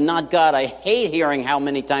rebellion, not God. I hate hearing how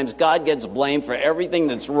many times God gets blamed for everything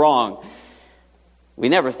that's wrong. We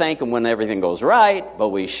never thank him when everything goes right, but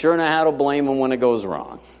we sure know how to blame him when it goes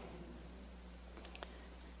wrong.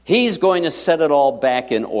 He's going to set it all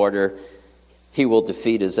back in order. He will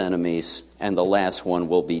defeat his enemies, and the last one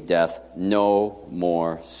will be death. No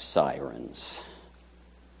more sirens.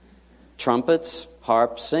 Trumpets,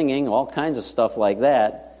 harps, singing, all kinds of stuff like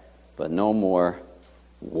that, but no more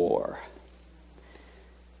war.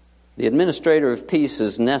 The administrator of peace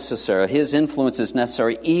is necessary. His influence is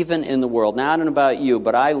necessary even in the world. Now, I don't know about you,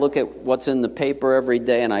 but I look at what's in the paper every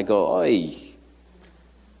day and I go,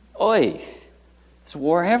 oi, there's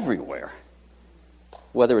war everywhere.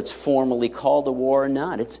 Whether it's formally called a war or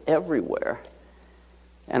not, it's everywhere.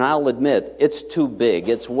 And I'll admit, it's too big.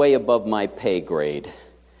 It's way above my pay grade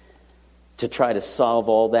to try to solve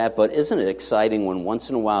all that, but isn't it exciting when once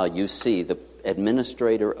in a while you see the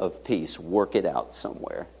administrator of peace work it out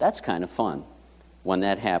somewhere? That's kind of fun when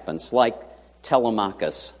that happens. Like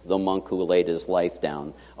Telemachus, the monk who laid his life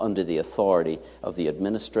down under the authority of the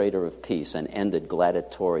administrator of peace and ended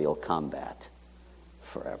gladiatorial combat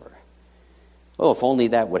forever. Oh, if only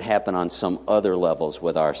that would happen on some other levels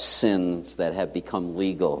with our sins that have become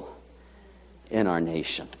legal in our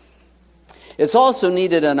nation. It's also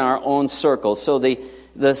needed in our own circle. So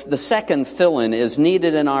the second fill-in is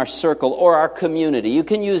needed in our circle or our community. You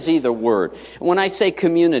can use either word. When I say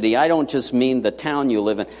community, I don't just mean the town you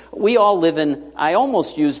live in. We all live in, I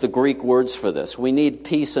almost use the Greek words for this. We need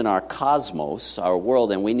peace in our cosmos, our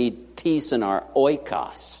world, and we need peace in our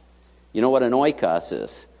oikos. You know what an oikos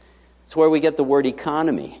is? It's where we get the word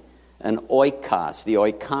economy. An oikos, the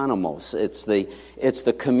oikonomos. It's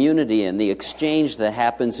the community and the exchange that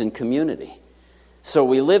happens in community. So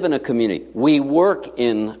we live in a community. We work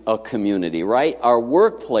in a community, right? Our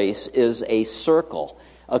workplace is a circle,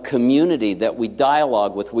 a community that we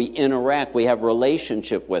dialogue with, we interact, we have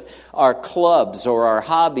relationship with. Our clubs or our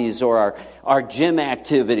hobbies or our gym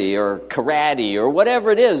activity or karate or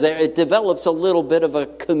whatever it is, it develops a little bit of a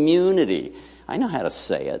community. I know how to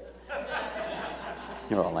say it.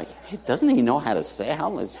 You're all like, hey, doesn't he know how to say?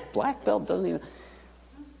 How is black belt? Doesn't he?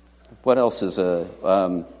 What else is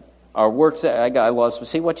our works? I lost.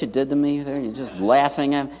 See what you did to me there? You're just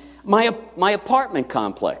laughing at my apartment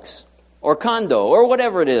complex or condo or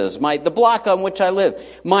whatever it is. The block on which I live.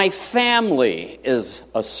 My family is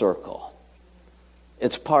a circle.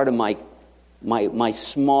 It's part of my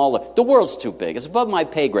smaller. The world's too big. It's above my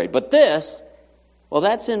pay grade. But this. Well,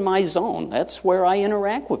 that's in my zone. That's where I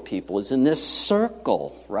interact with people, is in this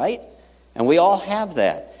circle, right? And we all have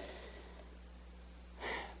that.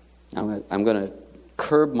 I'm going to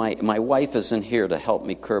curb my wife isn't here to help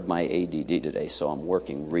me curb my ADD today, so I'm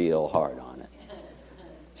working real hard on it.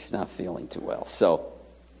 She's not feeling too well. So,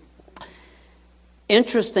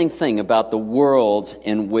 interesting thing about the worlds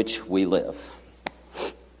in which we live.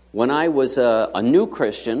 When I was a new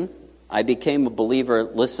Christian, I became a believer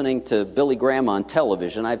listening to Billy Graham on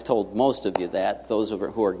television. I've told most of you that. Those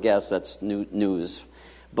who are guests, that's new news.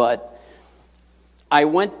 But I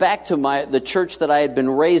went back to the church that I had been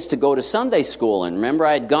raised to go to Sunday school in. Remember,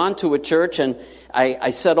 I had gone to a church and I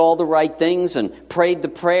said all the right things and prayed the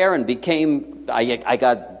prayer and I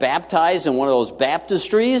got baptized in one of those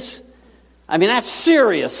baptistries. I mean, that's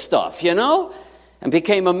serious stuff, you know? And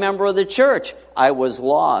became a member of the church. I was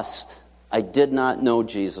lost. I did not know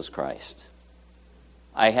Jesus Christ.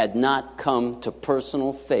 I had not come to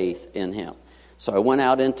personal faith in Him. So I went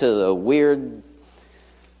out into the weirdness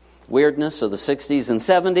of the 60s and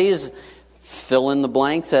 70s, fill in the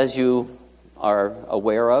blanks as you are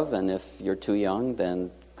aware of, and if you're too young, then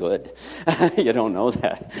good. You don't know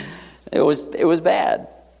that. It was bad.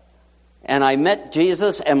 And I met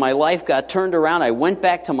Jesus, and my life got turned around. I went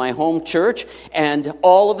back to my home church, and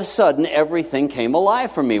all of a sudden, everything came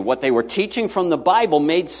alive for me. What they were teaching from the Bible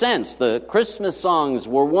made sense. The Christmas songs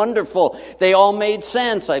were wonderful. They all made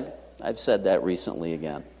sense. I've said that recently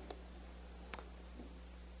again.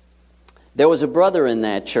 There was a brother in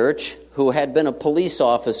that church who had been a police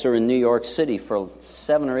officer in New York City for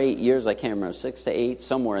 7 or 8 years. I can't remember, 6 to 8,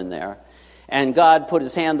 somewhere in there. And God put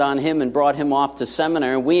His hand on him and brought him off to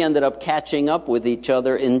seminary. And we ended up catching up with each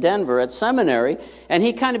other in Denver at seminary. And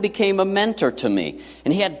he kind of became a mentor to me.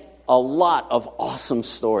 And he had a lot of awesome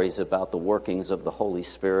stories about the workings of the Holy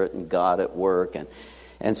Spirit and God at work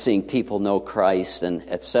and seeing people know Christ and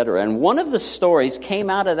et cetera. And one of the stories came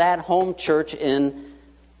out of that home church in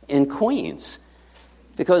Queens.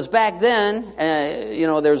 Because back then,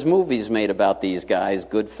 there's movies made about these guys,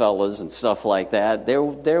 Goodfellas and stuff like that.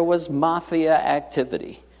 There was mafia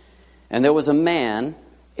activity. And there was a man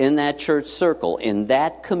in that church circle, in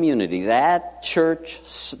that community, that church,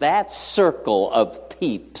 that circle of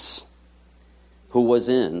peeps who was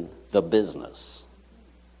in the business.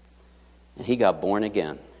 And he got born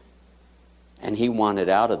again. And he wanted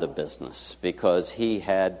out of the business because he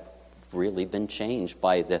had really been changed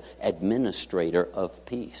by the administrator of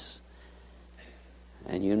peace.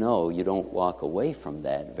 And you don't walk away from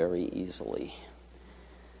that very easily.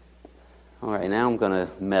 All right, now I'm going to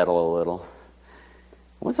meddle a little.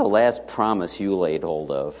 What's the last promise you laid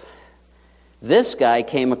hold of? This guy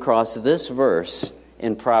came across this verse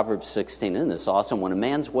in Proverbs 16. Isn't this awesome? When a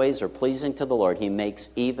man's ways are pleasing to the Lord, He makes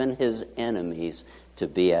even his enemies to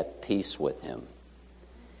be at peace with him.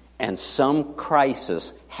 And some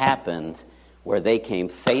crisis happened where they came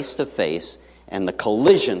face to face and the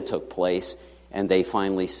collision took place and they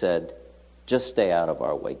finally said, just stay out of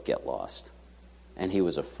our way, get lost. And he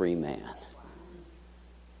was a free man.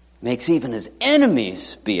 Makes even his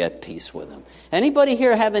enemies be at peace with him. Anybody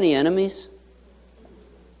here have any enemies?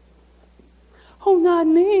 Oh, not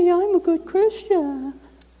me. I'm a good Christian.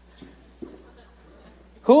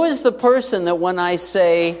 Who is the person that when I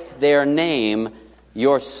say their name,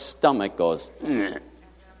 your stomach goes,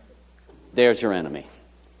 there's your enemy.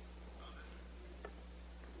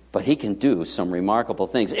 But he can do some remarkable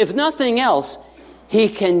things. If nothing else, he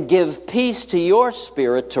can give peace to your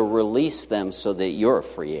spirit to release them so that you're a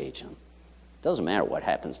free agent. It doesn't matter what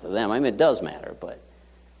happens to them. I mean, it does matter, but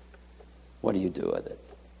what do you do with it?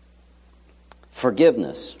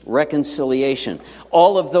 Forgiveness, reconciliation,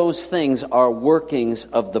 all of those things are workings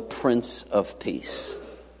of the Prince of Peace.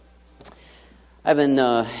 I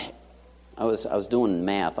was doing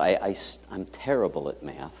math. I'm terrible at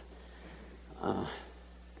math.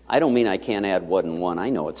 I don't mean I can't add 1 and 1. I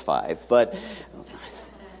know it's 5. But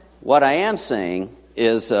what I am saying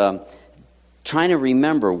is trying to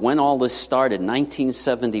remember when all this started,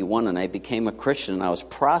 1971, and I became a Christian. And I was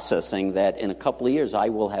processing that in a couple of years I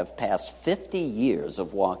will have passed 50 years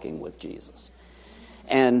of walking with Jesus.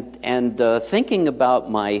 And thinking about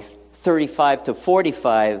my 35 to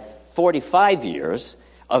 45 years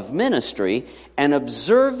of ministry and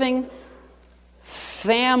observing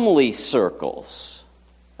family circles.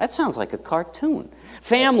 That sounds like a cartoon.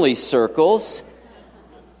 Family circles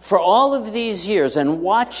for all of these years, and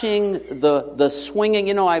watching the swinging.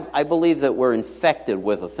 You know, I believe that we're infected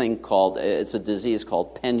with a thing called, it's a disease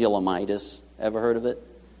called pendulumitis. Ever heard of it?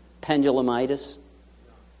 Pendulumitis?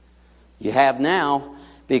 You have now,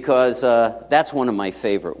 because that's one of my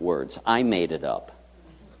favorite words. I made it up.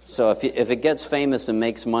 So if it gets famous and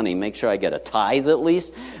makes money, make sure I get a tithe at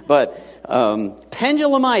least. But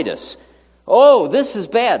pendulumitis. Oh, this is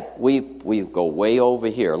bad. We go way over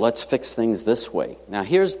here. Let's fix things this way. Now,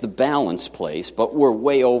 here's the balance place, but we're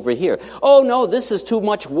way over here. Oh, no, this is too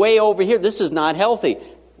much way over here. This is not healthy.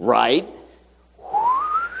 Right?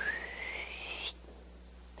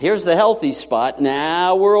 Here's the healthy spot.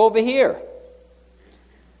 Now we're over here.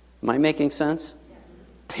 Am I making sense?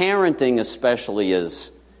 Parenting especially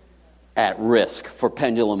is at risk for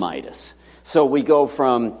pendulumitis. So we go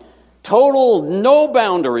from total no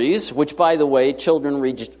boundaries, which, by the way,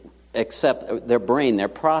 children accept their brain, their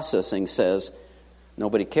processing says,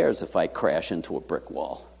 nobody cares if I crash into a brick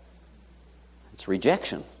wall. It's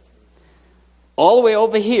rejection. All the way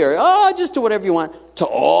over here, just do whatever you want, to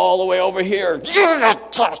all the way over here,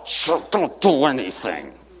 don't do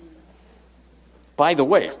anything. By the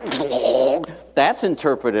way, that's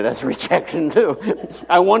interpreted as rejection too.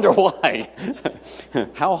 I wonder why.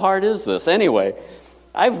 How hard is this? Anyway,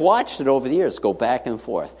 I've watched it over the years go back and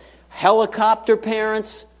forth. Helicopter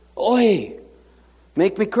parents,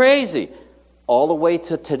 make me crazy. All the way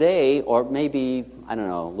to today, or maybe, I don't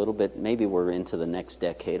know, a little bit, maybe we're into the next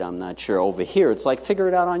decade, I'm not sure. Over here, it's like figure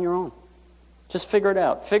it out on your own. Just figure it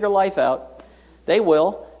out. Figure life out. They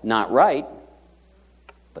will. Not right,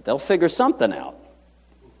 but they'll figure something out.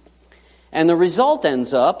 And the result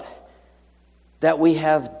ends up that we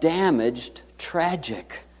have damaged,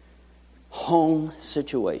 tragic home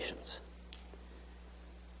situations.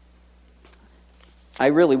 I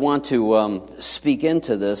really want to speak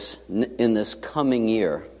into this in this coming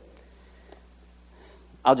year.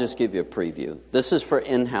 I'll just give you a preview. This is for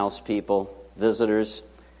in-house people, visitors.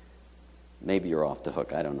 Maybe you're off the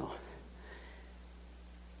hook, I don't know.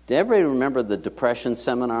 Did everybody remember the depression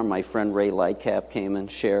seminar my friend Ray Lightcap came and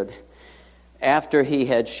shared? After he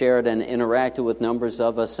had shared and interacted with numbers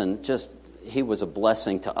of us, and just, he was a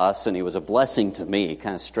blessing to us, and he was a blessing to me. He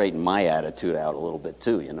kind of straightened my attitude out a little bit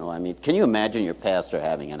too, you know. I mean, can you imagine your pastor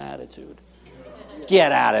having an attitude?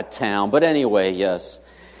 Get out of town. But anyway, yes.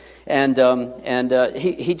 And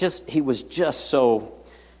he was just so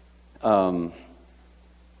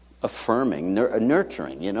affirming,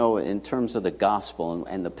 nurturing, you know, in terms of the gospel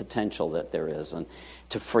and the potential that there is, and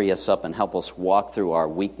to free us up and help us walk through our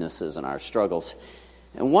weaknesses and our struggles.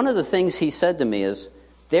 And one of the things he said to me is,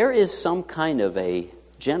 there is some kind of a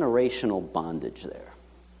generational bondage there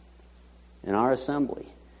in our assembly.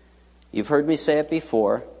 You've heard me say it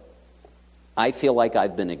before. I feel like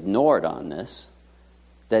I've been ignored on this,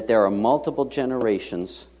 that there are multiple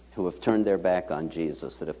generations who have turned their back on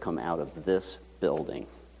Jesus that have come out of this building,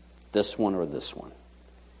 this one or this one.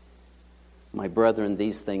 My brethren,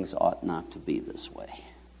 these things ought not to be this way.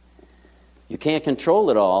 You can't control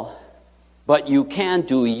it all, but you can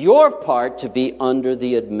do your part to be under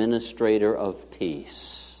the administrator of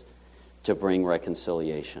peace to bring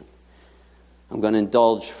reconciliation. I'm going to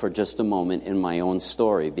indulge for just a moment in my own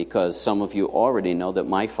story, because some of you already know that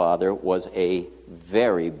my father was a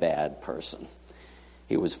very bad person.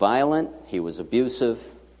 He was violent, he was abusive,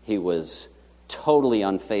 he was totally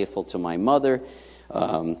unfaithful to my mother.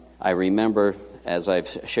 I remember, as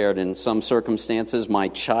I've shared in some circumstances, my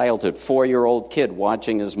childhood, 4-year-old kid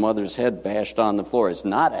watching his mother's head bashed on the floor. It's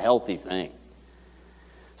not a healthy thing.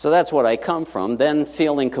 So that's what I come from. Then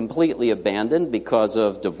feeling completely abandoned because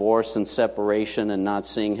of divorce and separation, and not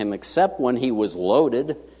seeing him except when he was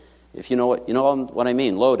loaded. If you know what I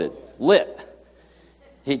mean, loaded, lit.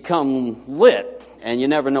 He'd come lit, and you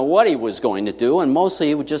never know what he was going to do, and mostly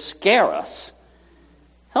he would just scare us.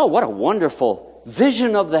 Oh, what a wonderful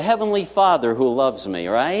vision of the Heavenly Father who loves me,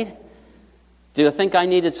 right? Do you think I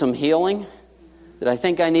needed some healing? Did I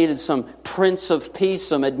think I needed some Prince of Peace,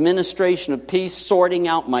 some administration of peace, sorting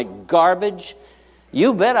out my garbage?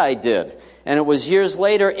 You bet I did. And it was years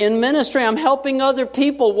later in ministry, I'm helping other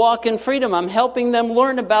people walk in freedom. I'm helping them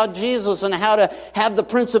learn about Jesus and how to have the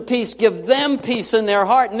Prince of Peace give them peace in their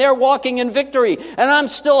heart. And they're walking in victory. And I'm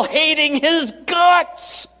still hating his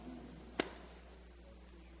guts.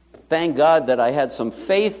 Thank God that I had some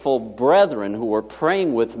faithful brethren who were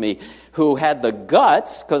praying with me, who had the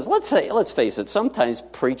guts, because let's face it, sometimes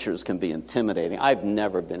preachers can be intimidating. I've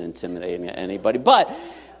never been intimidating to anybody, but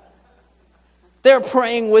They're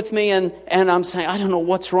praying with me, and I'm saying, I don't know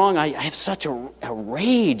what's wrong. I have such a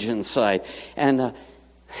rage inside. And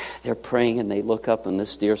they're praying, and they look up, and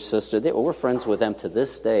this dear sister, we're friends with them to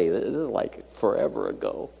this day. This is like forever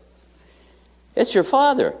ago. It's your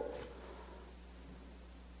father.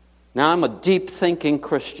 Now, I'm a deep-thinking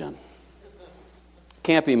Christian.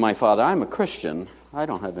 Can't be my father. I'm a Christian. I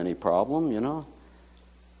don't have any problem, you know.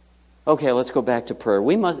 Okay, let's go back to prayer.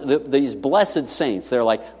 These blessed saints, they're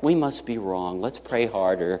like, we must be wrong. Let's pray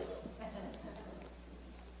harder.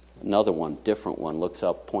 Another one, different one, looks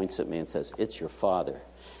up, points at me and says, it's your father.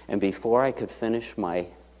 And before I could finish my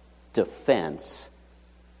defense,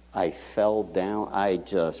 I fell down. I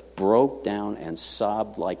just broke down and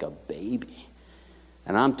sobbed like a baby.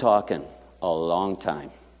 And I'm talking a long time.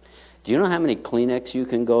 Do you know how many Kleenex you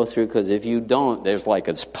can go through? Because if you don't, there's like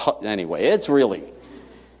anyway, it's really...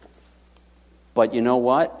 But you know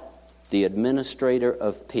what? The administrator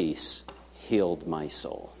of peace healed my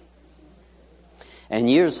soul. And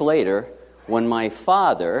years later, when my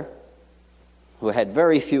father, who had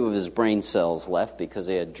very few of his brain cells left because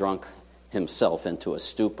he had drunk himself into a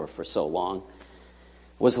stupor for so long,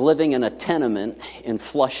 was living in a tenement in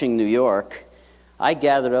Flushing, New York, I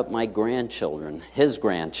gathered up my grandchildren, his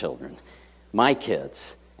grandchildren, my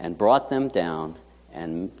kids, and brought them down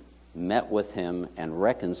and met with him and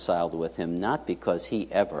reconciled with him, not because he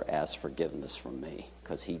ever asked forgiveness from me,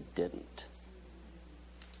 because he didn't.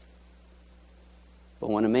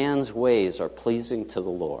 But when a man's ways are pleasing to the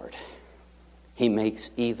Lord, he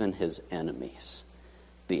makes even his enemies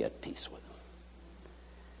be at peace with him.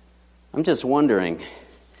 I'm just wondering,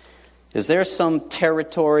 is there some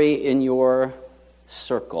territory in your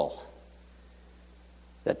circle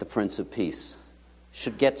that the Prince of Peace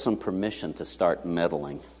should get some permission to start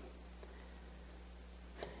meddling?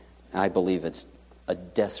 I believe it's a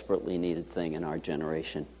desperately needed thing in our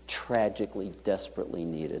generation, tragically, desperately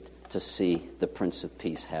needed to see the Prince of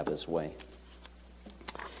Peace have his way.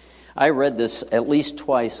 I read this at least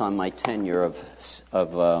twice on my tenure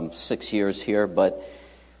of 6 years here, but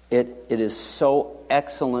it is so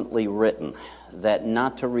excellently written that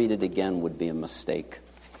not to read it again would be a mistake.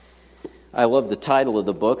 I love the title of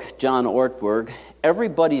the book, John Ortberg,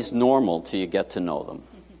 Everybody's Normal Till You Get to Know Them.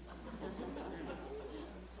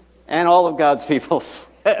 And all of God's people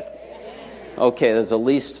said, okay, there's at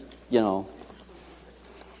least,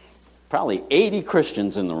 probably 80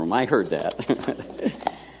 Christians in the room. I heard that.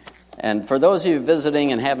 And for those of you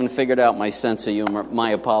visiting and haven't figured out my sense of humor,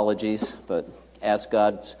 my apologies, but ask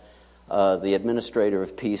God's, the administrator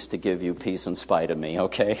of peace, to give you peace in spite of me,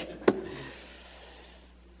 okay?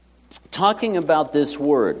 Talking about this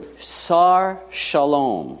word, Sar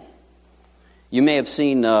Shalom. You may have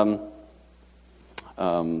seen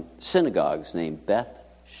synagogues named Beth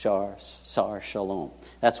Sar Shalom.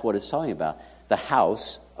 That's what it's talking about. The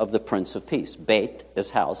house of the Prince of Peace. Beit is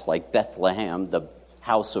house, like Bethlehem, the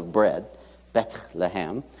house of bread.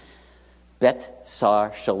 Bethlehem. Bet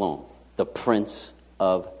Sar Shalom, the Prince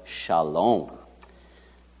of Shalom.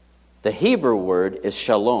 The Hebrew word is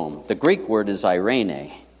shalom. The Greek word is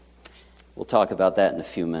irene. We'll talk about that in a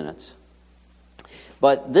few minutes.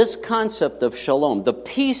 But this concept of shalom, the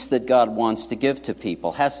peace that God wants to give to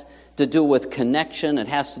people, has to do with connection. It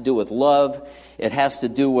has to do with love. It has to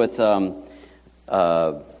do with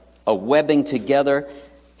a webbing together.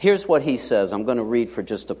 Here's what he says. I'm going to read for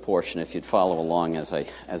just a portion if you'd follow along as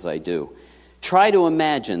I do. Try to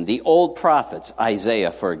imagine the old prophets,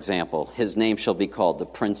 Isaiah, for example. His name shall be called the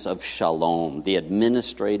Prince of Shalom, the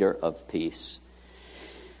administrator of peace.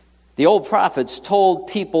 The old prophets told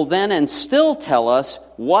people then and still tell us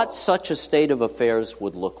what such a state of affairs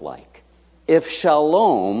would look like if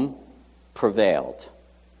shalom prevailed.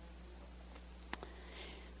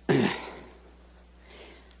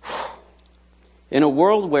 In a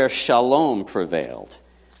world where shalom prevailed,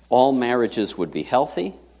 all marriages would be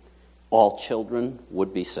healthy, all children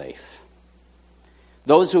would be safe.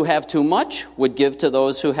 Those who have too much would give to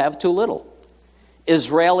those who have too little.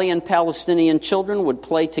 Israeli and Palestinian children would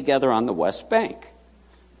play together on the West Bank.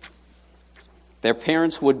 Their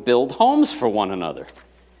parents would build homes for one another.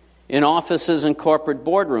 In offices and corporate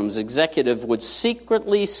boardrooms, executives would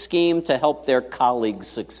secretly scheme to help their colleagues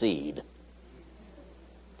succeed.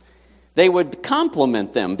 They would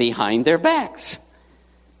compliment them behind their backs.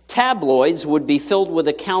 Tabloids would be filled with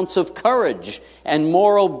accounts of courage and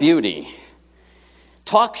moral beauty.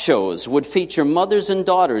 Talk shows would feature mothers and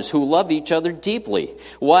daughters who love each other deeply,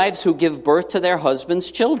 wives who give birth to their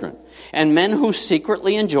husbands' children, and men who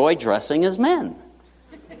secretly enjoy dressing as men.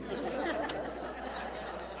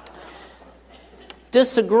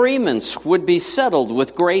 Disagreements would be settled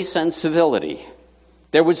with grace and civility.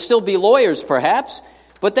 There would still be lawyers, perhaps,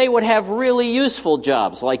 but they would have really useful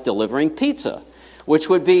jobs like delivering pizza, which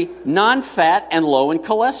would be non-fat and low in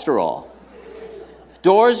cholesterol.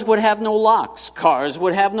 Doors would have no locks. Cars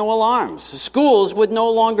would have no alarms. Schools would no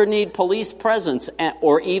longer need police presence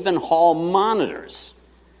or even hall monitors.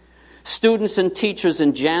 Students and teachers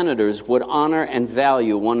and janitors would honor and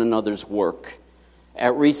value one another's work.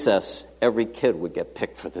 At recess, every kid would get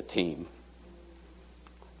picked for the team.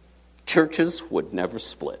 Churches would never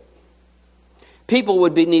split. People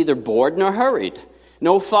would be neither bored nor hurried.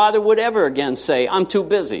 No father would ever again say, "I'm too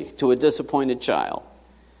busy," to a disappointed child.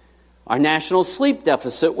 Our national sleep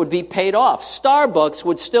deficit would be paid off. Starbucks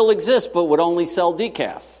would still exist, but would only sell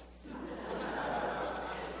decaf.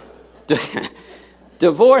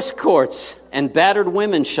 Divorce courts and battered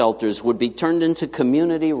women's shelters would be turned into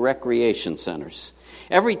community recreation centers.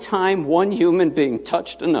 Every time one human being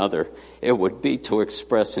touched another, it would be to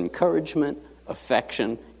express encouragement,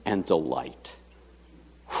 affection, and delight.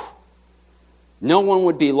 No one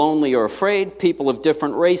would be lonely or afraid. People of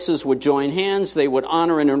different races would join hands. They would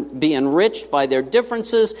honor and be enriched by their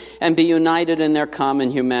differences and be united in their common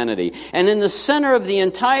humanity. And in the center of the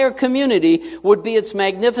entire community would be its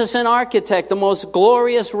magnificent architect, the most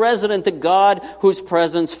glorious resident, the God whose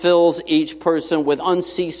presence fills each person with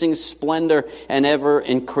unceasing splendor and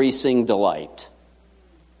ever-increasing delight.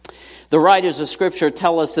 The writers of Scripture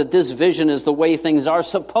tell us that this vision is the way things are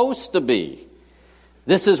supposed to be.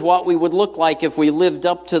 This is what we would look like if we lived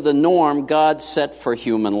up to the norm God set for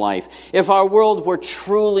human life. If our world were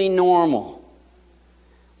truly normal,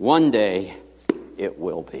 one day it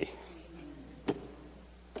will be.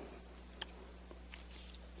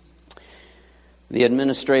 The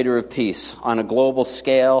administrator of peace on a global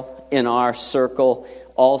scale in our circle,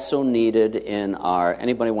 also needed in our,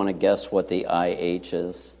 anybody want to guess what the IH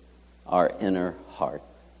is? Our inner heart.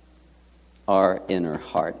 Our inner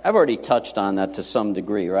heart. I've already touched on that to some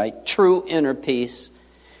degree, right? True inner peace.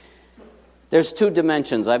 There's two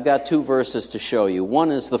dimensions. I've got two verses to show you.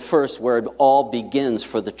 One is the first where it all begins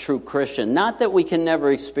for the true Christian. Not that we can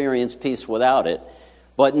never experience peace without it,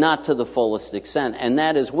 but not to the fullest extent. And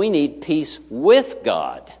that is we need peace with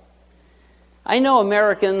God. I know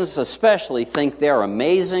Americans especially think they're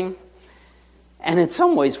amazing, and in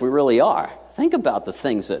some ways we really are. Think about the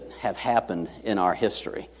things that have happened in our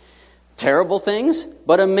history. Terrible things,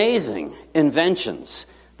 but amazing inventions.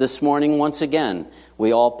 This morning, once again,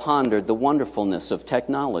 we all pondered the wonderfulness of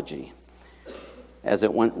technology as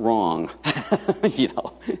it went wrong.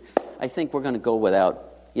 I think we're going to go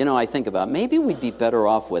without, I think about maybe we'd be better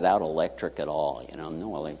off without electric at all.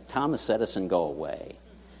 Thomas Edison, go away.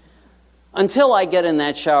 Until I get in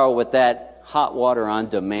that shower with that hot water on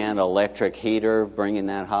demand electric heater, bringing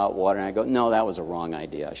that hot water, and I go, no, that was a wrong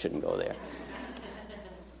idea. I shouldn't go there.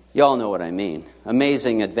 You all know what I mean.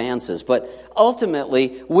 Amazing advances. But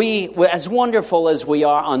ultimately, we, as wonderful as we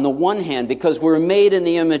are on the one hand, because we're made in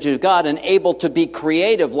the image of God and able to be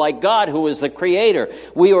creative like God, who is the creator,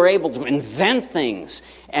 we are able to invent things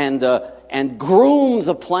and groom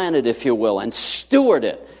the planet, if you will, and steward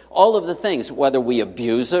it. All of the things, whether we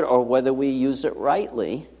abuse it or whether we use it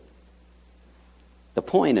rightly. The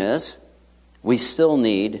point is, we still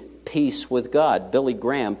need peace with God. Billy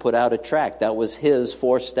Graham put out a tract. That was his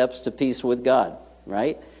 4 steps to peace with God,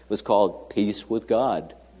 right? It was called Peace with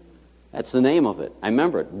God. That's the name of it. I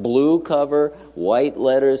remember it. Blue cover, white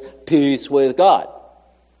letters, Peace with God.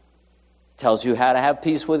 Tells you how to have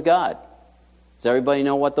peace with God. Does everybody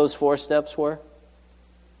know what those 4 steps were?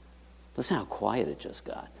 Listen how quiet it just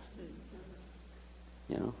got.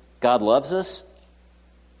 God loves us.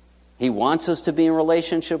 He wants us to be in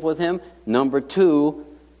relationship with Him. Number 2,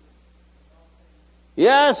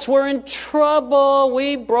 yes, we're in trouble.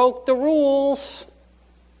 We broke the rules.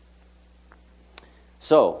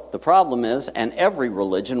 So, the problem is, and every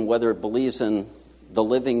religion, whether it believes in the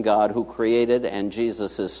living God who created and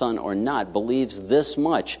Jesus, His Son, or not, believes this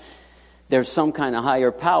much. There's some kind of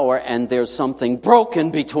higher power, and there's something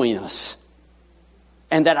broken between us.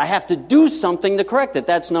 And that I have to do something to correct it.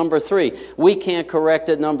 That's number 3. We can't correct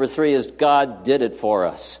it. Number 3 is God did it for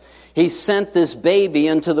us. He sent this baby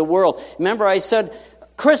into the world. Remember I said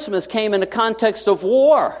Christmas came in the context of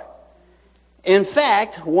war. In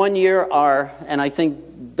fact, one year and I think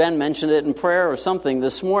Ben mentioned it in prayer or something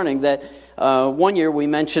this morning, that one year we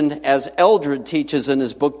mentioned, as Eldred teaches in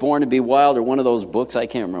his book Born to be Wild, or one of those books, I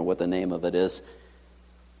can't remember what the name of it is,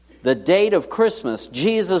 the date of Christmas,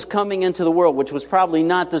 Jesus coming into the world, which was probably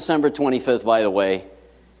not December 25th, by the way,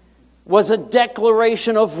 was a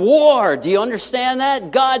declaration of war. Do you understand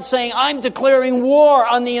that? God saying, I'm declaring war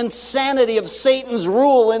on the insanity of Satan's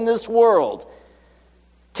rule in this world.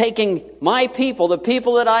 taking my people, the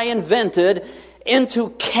people that I invented, into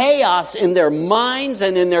chaos in their minds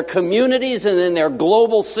and in their communities and in their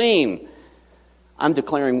global scene. I'm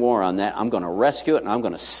declaring war on that. I'm going to rescue it and I'm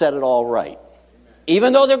going to set it all right.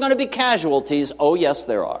 Even though there are going to be casualties, oh yes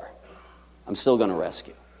there are, I'm still going to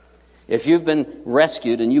rescue. If you've been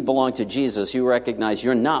rescued and you belong to Jesus, you recognize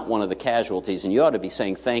you're not one of the casualties, and you ought to be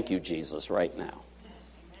saying thank you, Jesus, right now,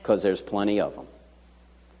 because there's plenty of them.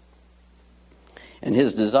 And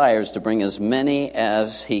his desire is to bring as many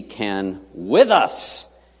as he can with us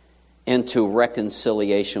into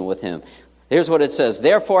reconciliation with him. Here's what it says.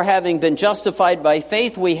 Therefore, having been justified by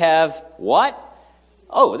faith, we have what?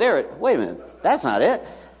 Oh, wait a minute. That's not it.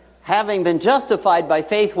 Having been justified by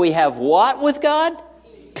faith, we have what with God?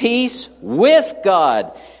 Peace with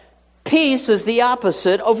God. Peace is the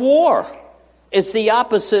opposite of war. It's the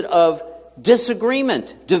opposite of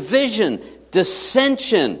disagreement, division,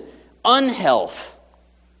 dissension, unhealth.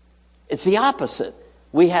 It's the opposite.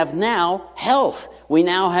 We have now health. We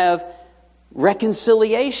now have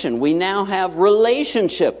reconciliation. We now have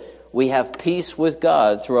relationship. We have peace with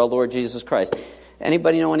God through our Lord Jesus Christ.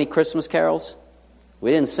 Anybody know any Christmas carols? We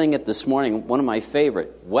didn't sing it this morning. One of my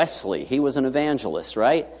favorite, Wesley, he was an evangelist,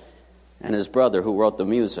 right? And his brother who wrote the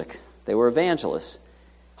music. They were evangelists.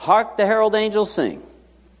 Hark the herald angels sing.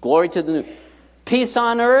 Glory to the new. Peace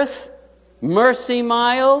on earth, mercy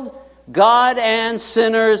mild, God and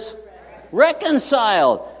sinners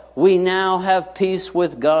reconciled. We now have peace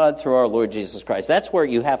with God through our Lord Jesus Christ. That's where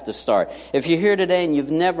you have to start. If you're here today and you've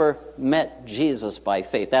never met Jesus by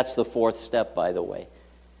faith, that's the fourth step, by the way.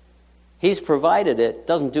 He's provided it. It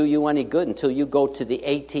doesn't do you any good until you go to the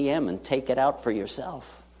ATM and take it out for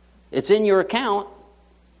yourself. It's in your account.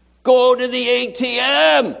 Go to the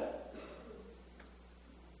ATM.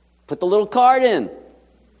 Put the little card in.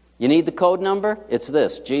 You need the code number? It's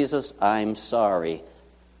this. Jesus, I'm sorry.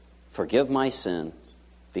 Forgive my sin.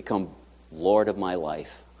 Become Lord of my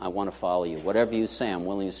life. I want to follow you. Whatever you say, I'm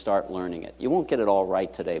willing to start learning it. You won't get it all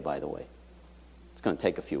right today, by the way. It's going to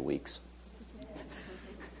take a few weeks.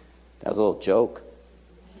 That was a little joke.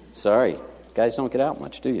 Sorry. Guys don't get out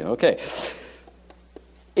much, do you? Okay.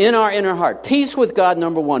 In our inner heart. Peace with God,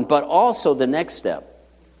 number one. But also the next step.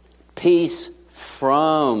 Peace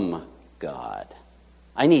from God.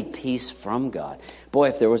 I need peace from God. Boy,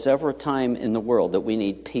 if there was ever a time in the world that we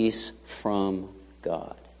need peace from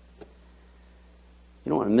God. You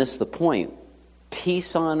don't want to miss the point.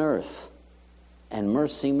 Peace on earth and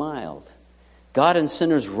mercy mild. God and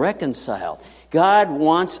sinners reconciled. God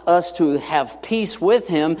wants us to have peace with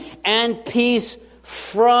him and peace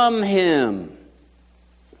from him.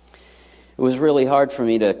 It was really hard for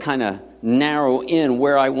me to kind of narrow in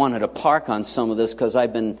where I wanted to park on some of this because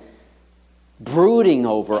I've been brooding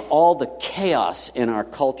over all the chaos in our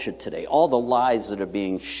culture today, all the lies that are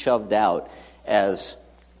being shoved out as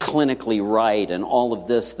clinically right and all of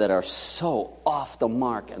this that are so off the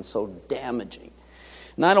mark and so damaging.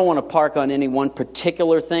 And I don't want to park on any one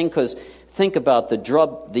particular thing because think about the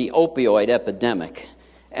opioid epidemic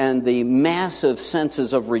and the massive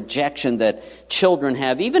senses of rejection that children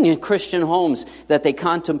have, even in Christian homes, that they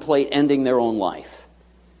contemplate ending their own life.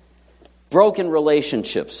 Broken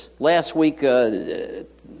relationships. Last week,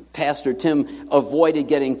 Pastor Tim avoided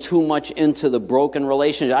getting too much into the broken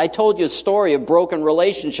relationship. I told you a story of broken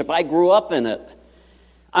relationship. I grew up in it.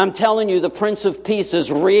 I'm telling you, the Prince of Peace is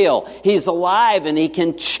real. He's alive, and he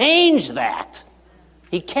can change that.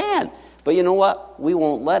 He can. But you know what? We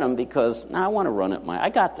won't let him because, I want to run it. I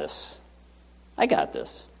got this.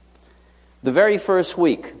 The very first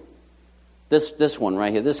week, this one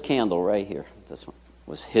right here, this candle right here, this one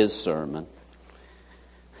was his sermon.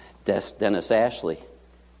 Dennis Ashley,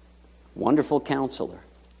 wonderful counselor.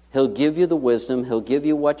 He'll give you the wisdom. He'll give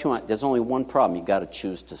you what you want. There's only one problem. You got to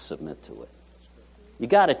choose to submit to it. You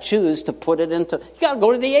got to choose to put it into. You got to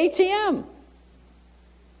go to the ATM.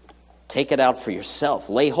 Take it out for yourself.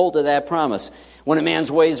 Lay hold of that promise. When a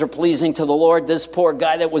man's ways are pleasing to the Lord, this poor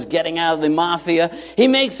guy that was getting out of the mafia, he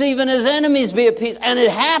makes even his enemies be at peace. And it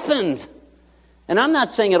happened. And I'm not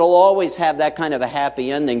saying it'll always have that kind of a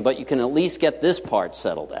happy ending, but you can at least get this part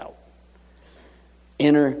settled out.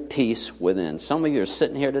 Inner peace within. Some of you are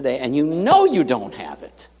sitting here today and you know you don't have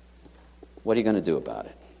it. What are you going to do about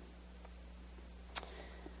it?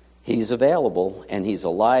 He's available, and he's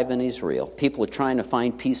alive, and he's real. People are trying to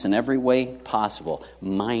find peace in every way possible.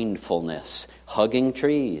 Mindfulness, hugging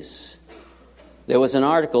trees. There was an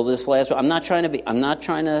article this last week. I'm not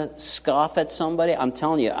trying to scoff at somebody. I'm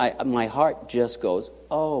telling you, my heart just goes,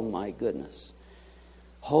 oh my goodness.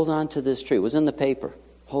 Hold on to this tree. It was in the paper.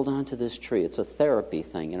 Hold on to this tree. It's a therapy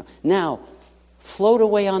thing, you know. Now, float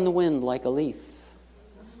away on the wind like a leaf.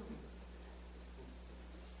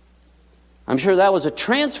 I'm sure that was a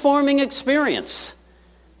transforming experience.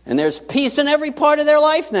 And there's peace in every part of their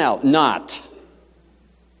life now. Not.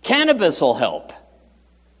 Cannabis will help.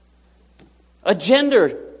 A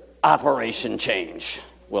gender operation change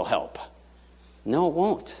will help. No, it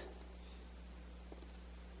won't.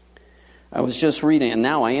 I was just reading, and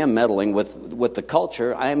now I am meddling with the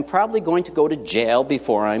culture. I am probably going to go to jail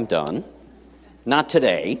before I'm done. Not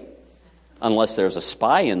today, unless there's a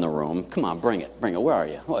spy in the room. Come on, bring it. Bring it. Where are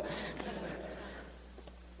you? What?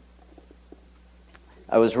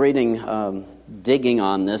 I was reading, digging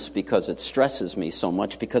on this because it stresses me so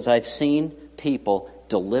much, because I've seen people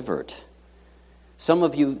delivered. Some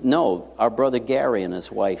of you know our brother Gary and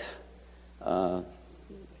his wife,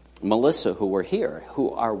 Melissa, who were here,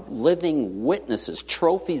 who are living witnesses,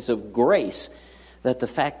 trophies of grace, that the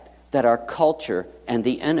fact that our culture and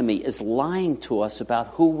the enemy is lying to us about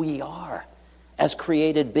who we are as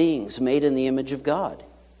created beings made in the image of God.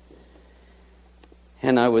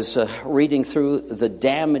 And I was reading through the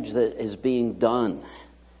damage that is being done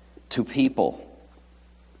to people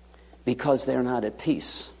because they're not at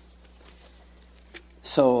peace.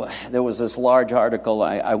 So there was this large article.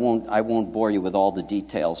 I won't bore you with all the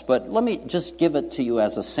details, but let me just give it to you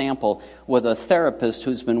as a sample with a therapist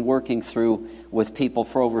who's been working through with people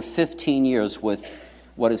for over 15 years with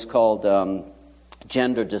what is called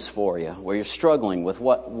gender dysphoria, where you're struggling with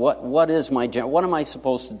what is my gender, what am I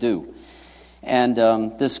supposed to do? And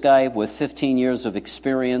this guy with 15 years of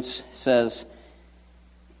experience says,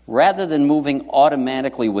 rather than moving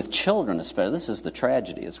automatically with children, especially, this is the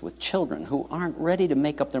tragedy, is with children who aren't ready to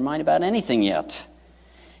make up their mind about anything yet.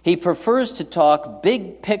 He prefers to talk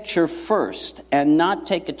big picture first and not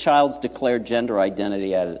take a child's declared gender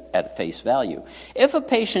identity at face value. If a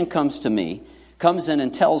patient comes in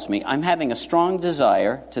and tells me, I'm having a strong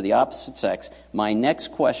desire to the opposite sex, my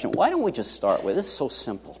next question, why don't we just start with, this is so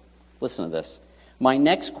simple. Listen to this. My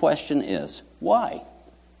next question is, why?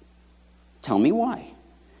 Tell me why.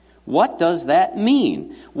 What does that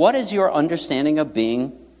mean? What is your understanding of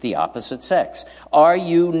being the opposite sex? Are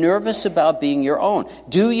you nervous about being your own?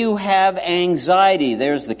 Do you have anxiety?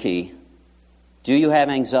 There's the key. Do you have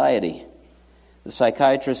anxiety? The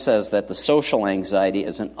psychiatrist says that the social anxiety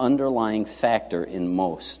is an underlying factor in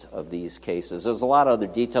most of these cases. There's a lot of other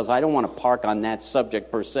details. I don't want to park on that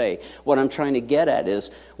subject per se. What I'm trying to get at is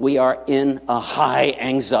we are in a high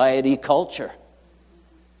anxiety culture.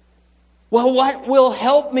 Well, what will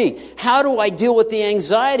help me? How do I deal with the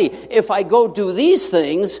anxiety? If I go do these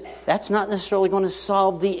things, that's not necessarily going to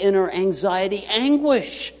solve the inner anxiety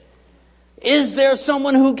anguish. Is there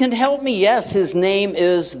someone who can help me? Yes, his name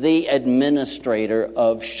is the administrator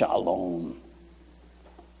of Shalom.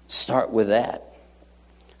 Start with that.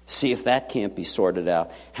 See if that can't be sorted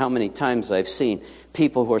out. How many times I've seen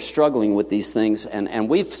people who are struggling with these things, and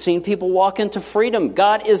we've seen people walk into freedom.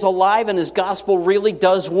 God is alive and His gospel really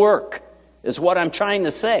does work, is what I'm trying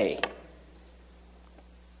to say.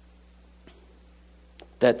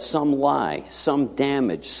 That some lie, some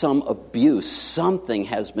damage, some abuse, something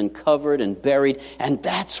has been covered and buried, and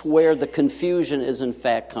that's where the confusion is in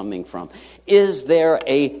fact coming from. Is there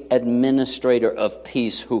an administrator of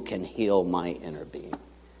peace who can heal my inner being?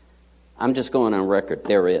 I'm just going on record.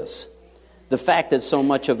 There is. The fact that so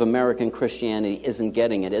much of American Christianity isn't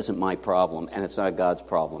getting it isn't my problem, and it's not God's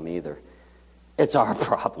problem either. It's our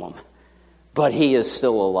problem. But He is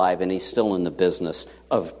still alive, and He's still in the business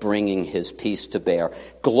of bringing His peace to bear,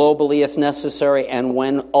 globally if necessary, and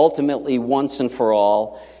when ultimately once and for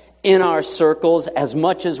all, in our circles, as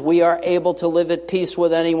much as we are able to live at peace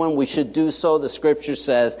with anyone, we should do so, the Scripture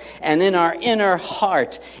says. And in our inner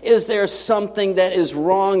heart, is there something that is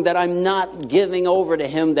wrong that I'm not giving over to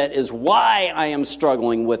Him, that is why I am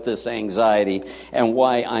struggling with this anxiety and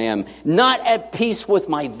why I am not at peace with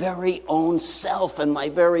my very own self and my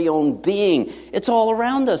very own being? It's all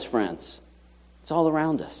around us, friends. It's all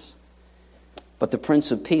around us. But the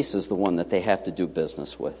Prince of Peace is the one that they have to do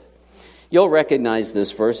business with. You'll recognize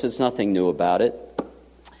this verse. It's nothing new about it.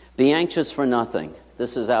 Be anxious for nothing.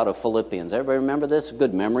 This is out of Philippians. Everybody remember this?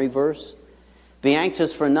 Good memory verse. Be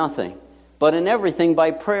anxious for nothing, but in everything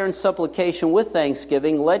by prayer and supplication with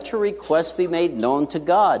thanksgiving, let your requests be made known to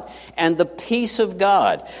God. And the peace of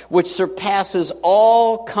God, which surpasses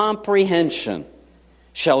all comprehension,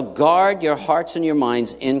 shall guard your hearts and your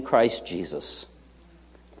minds in Christ Jesus.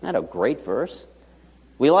 Isn't that a great verse?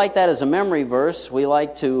 We like that as a memory verse. We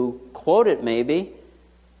like to quote it maybe,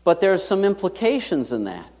 but there's some implications in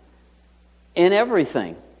that. In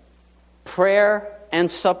everything, prayer and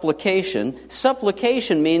supplication.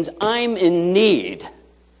 Supplication means I'm in need.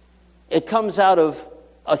 It comes out of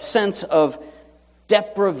a sense of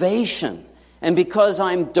deprivation And because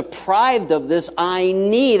I'm deprived of this, I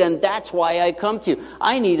need, and that's why I come to you,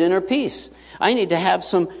 I need inner peace. I need to have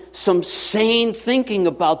some sane thinking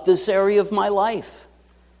about this area of my life.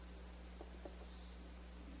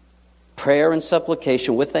 Prayer and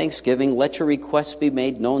supplication with thanksgiving, let your requests be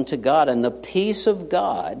made known to God, and the peace of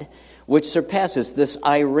God, which surpasses this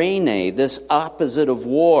irene, this opposite of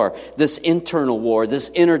war, this internal war,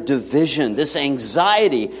 this inner division, this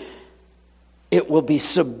anxiety, it will be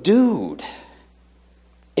subdued.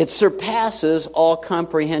 It surpasses all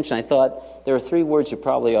comprehension. I thought there are 3 words you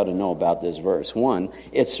probably ought to know about this verse. 1,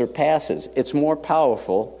 it surpasses. It's more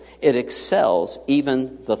powerful. It excels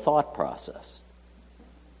even the thought process.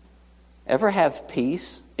 Ever have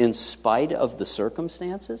peace in spite of the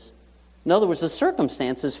circumstances? In other words, the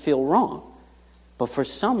circumstances feel wrong. But for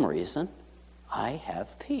some reason, I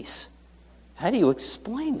have peace. How do you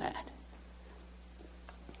explain that?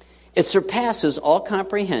 It surpasses all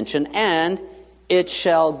comprehension, and it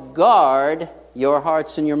shall guard your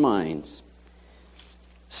hearts and your minds.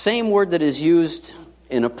 Same word that is used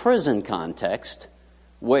in a prison context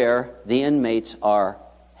where the inmates are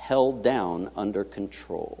held down under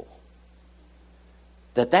control.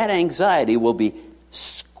 That anxiety will be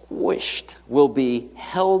squished, will be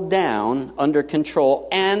held down under control,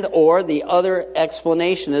 and or the other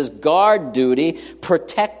explanation is guard duty,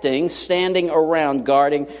 protecting, standing around,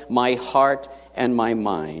 guarding my heart and my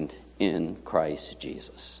mind in Christ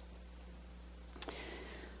Jesus.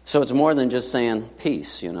 So it's more than just saying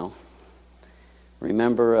peace, you know.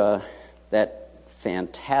 Remember that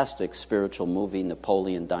fantastic spiritual movie,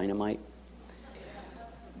 Napoleon Dynamite?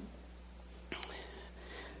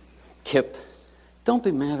 Kip, don't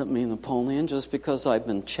be mad at me, Napoleon, just because I've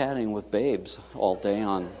been chatting with babes all day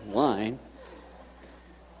online.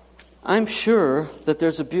 I'm sure that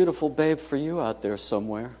there's a beautiful babe for you out there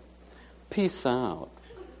somewhere. Peace out.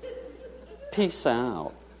 Peace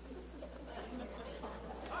out.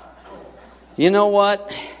 You know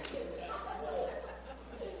what?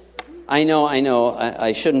 I know,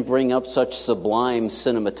 I shouldn't bring up such sublime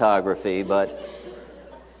cinematography, but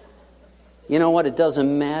you know what? It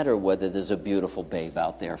doesn't matter whether there's a beautiful babe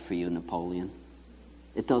out there for you, Napoleon.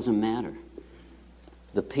 It doesn't matter.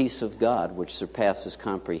 The peace of God, which surpasses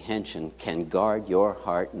comprehension, can guard your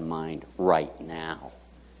heart and mind right now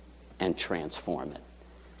and transform it,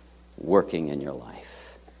 working in your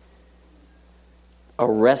life. A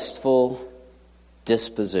restful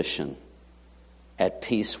disposition, at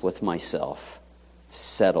peace with myself,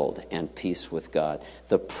 settled, and peace with God.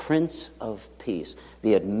 The Prince of Peace,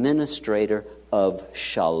 the administrator of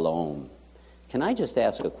Shalom. Can I just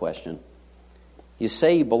ask a question? You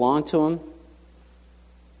say you belong to Him.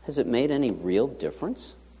 Has it made any real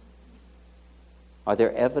difference? Are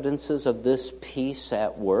there evidences of this peace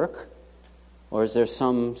at work? Or is there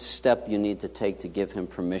some step you need to take to give Him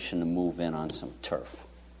permission to move in on some turf?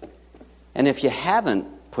 And if you haven't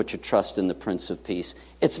put your trust in the Prince of Peace,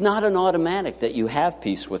 it's not an automatic that you have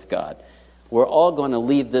peace with God. We're all going to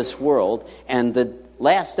leave this world, and the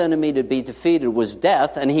last enemy to be defeated was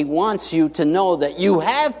death, and He wants you to know that you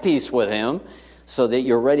have peace with Him so that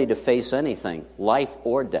you're ready to face anything, life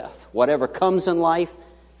or death. Whatever comes in life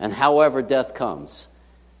and however death comes.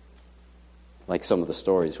 Like some of the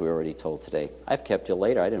stories we already told today. I've kept you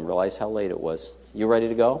later. I didn't realize how late it was. You ready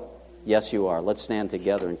to go? Yes, you are. Let's stand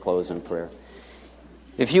together and close in prayer.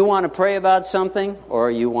 If you want to pray about something or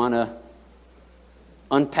you want to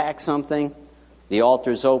unpack something, the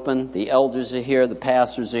altar's open. The elders are here. The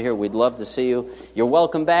pastors are here. We'd love to see you. You're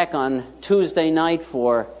welcome back on Tuesday night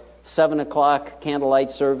for 7 o'clock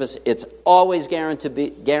candlelight service. It's always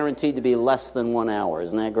guaranteed to be less than 1 hour.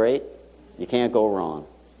 Isn't that great? You can't go wrong.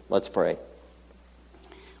 Let's pray.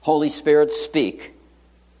 Holy Spirit, speak.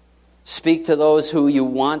 Speak to those who you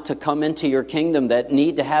want to come into your kingdom that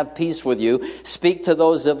need to have peace with you. Speak to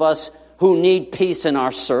those of us who need peace in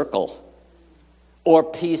our circle or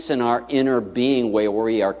peace in our inner being where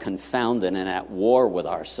we are confounded and at war with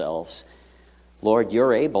ourselves. Lord,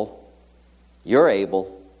 you're able. You're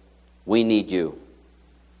able. We need you.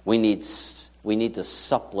 We need to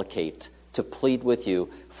supplicate, to plead with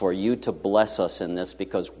you for you to bless us in this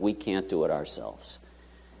because we can't do it ourselves.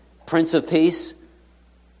 Prince of Peace,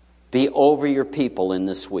 be over your people in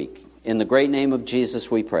this week. In the great name of Jesus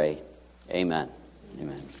we pray. Amen.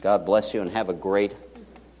 Amen. God bless you and have a great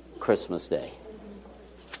Christmas day.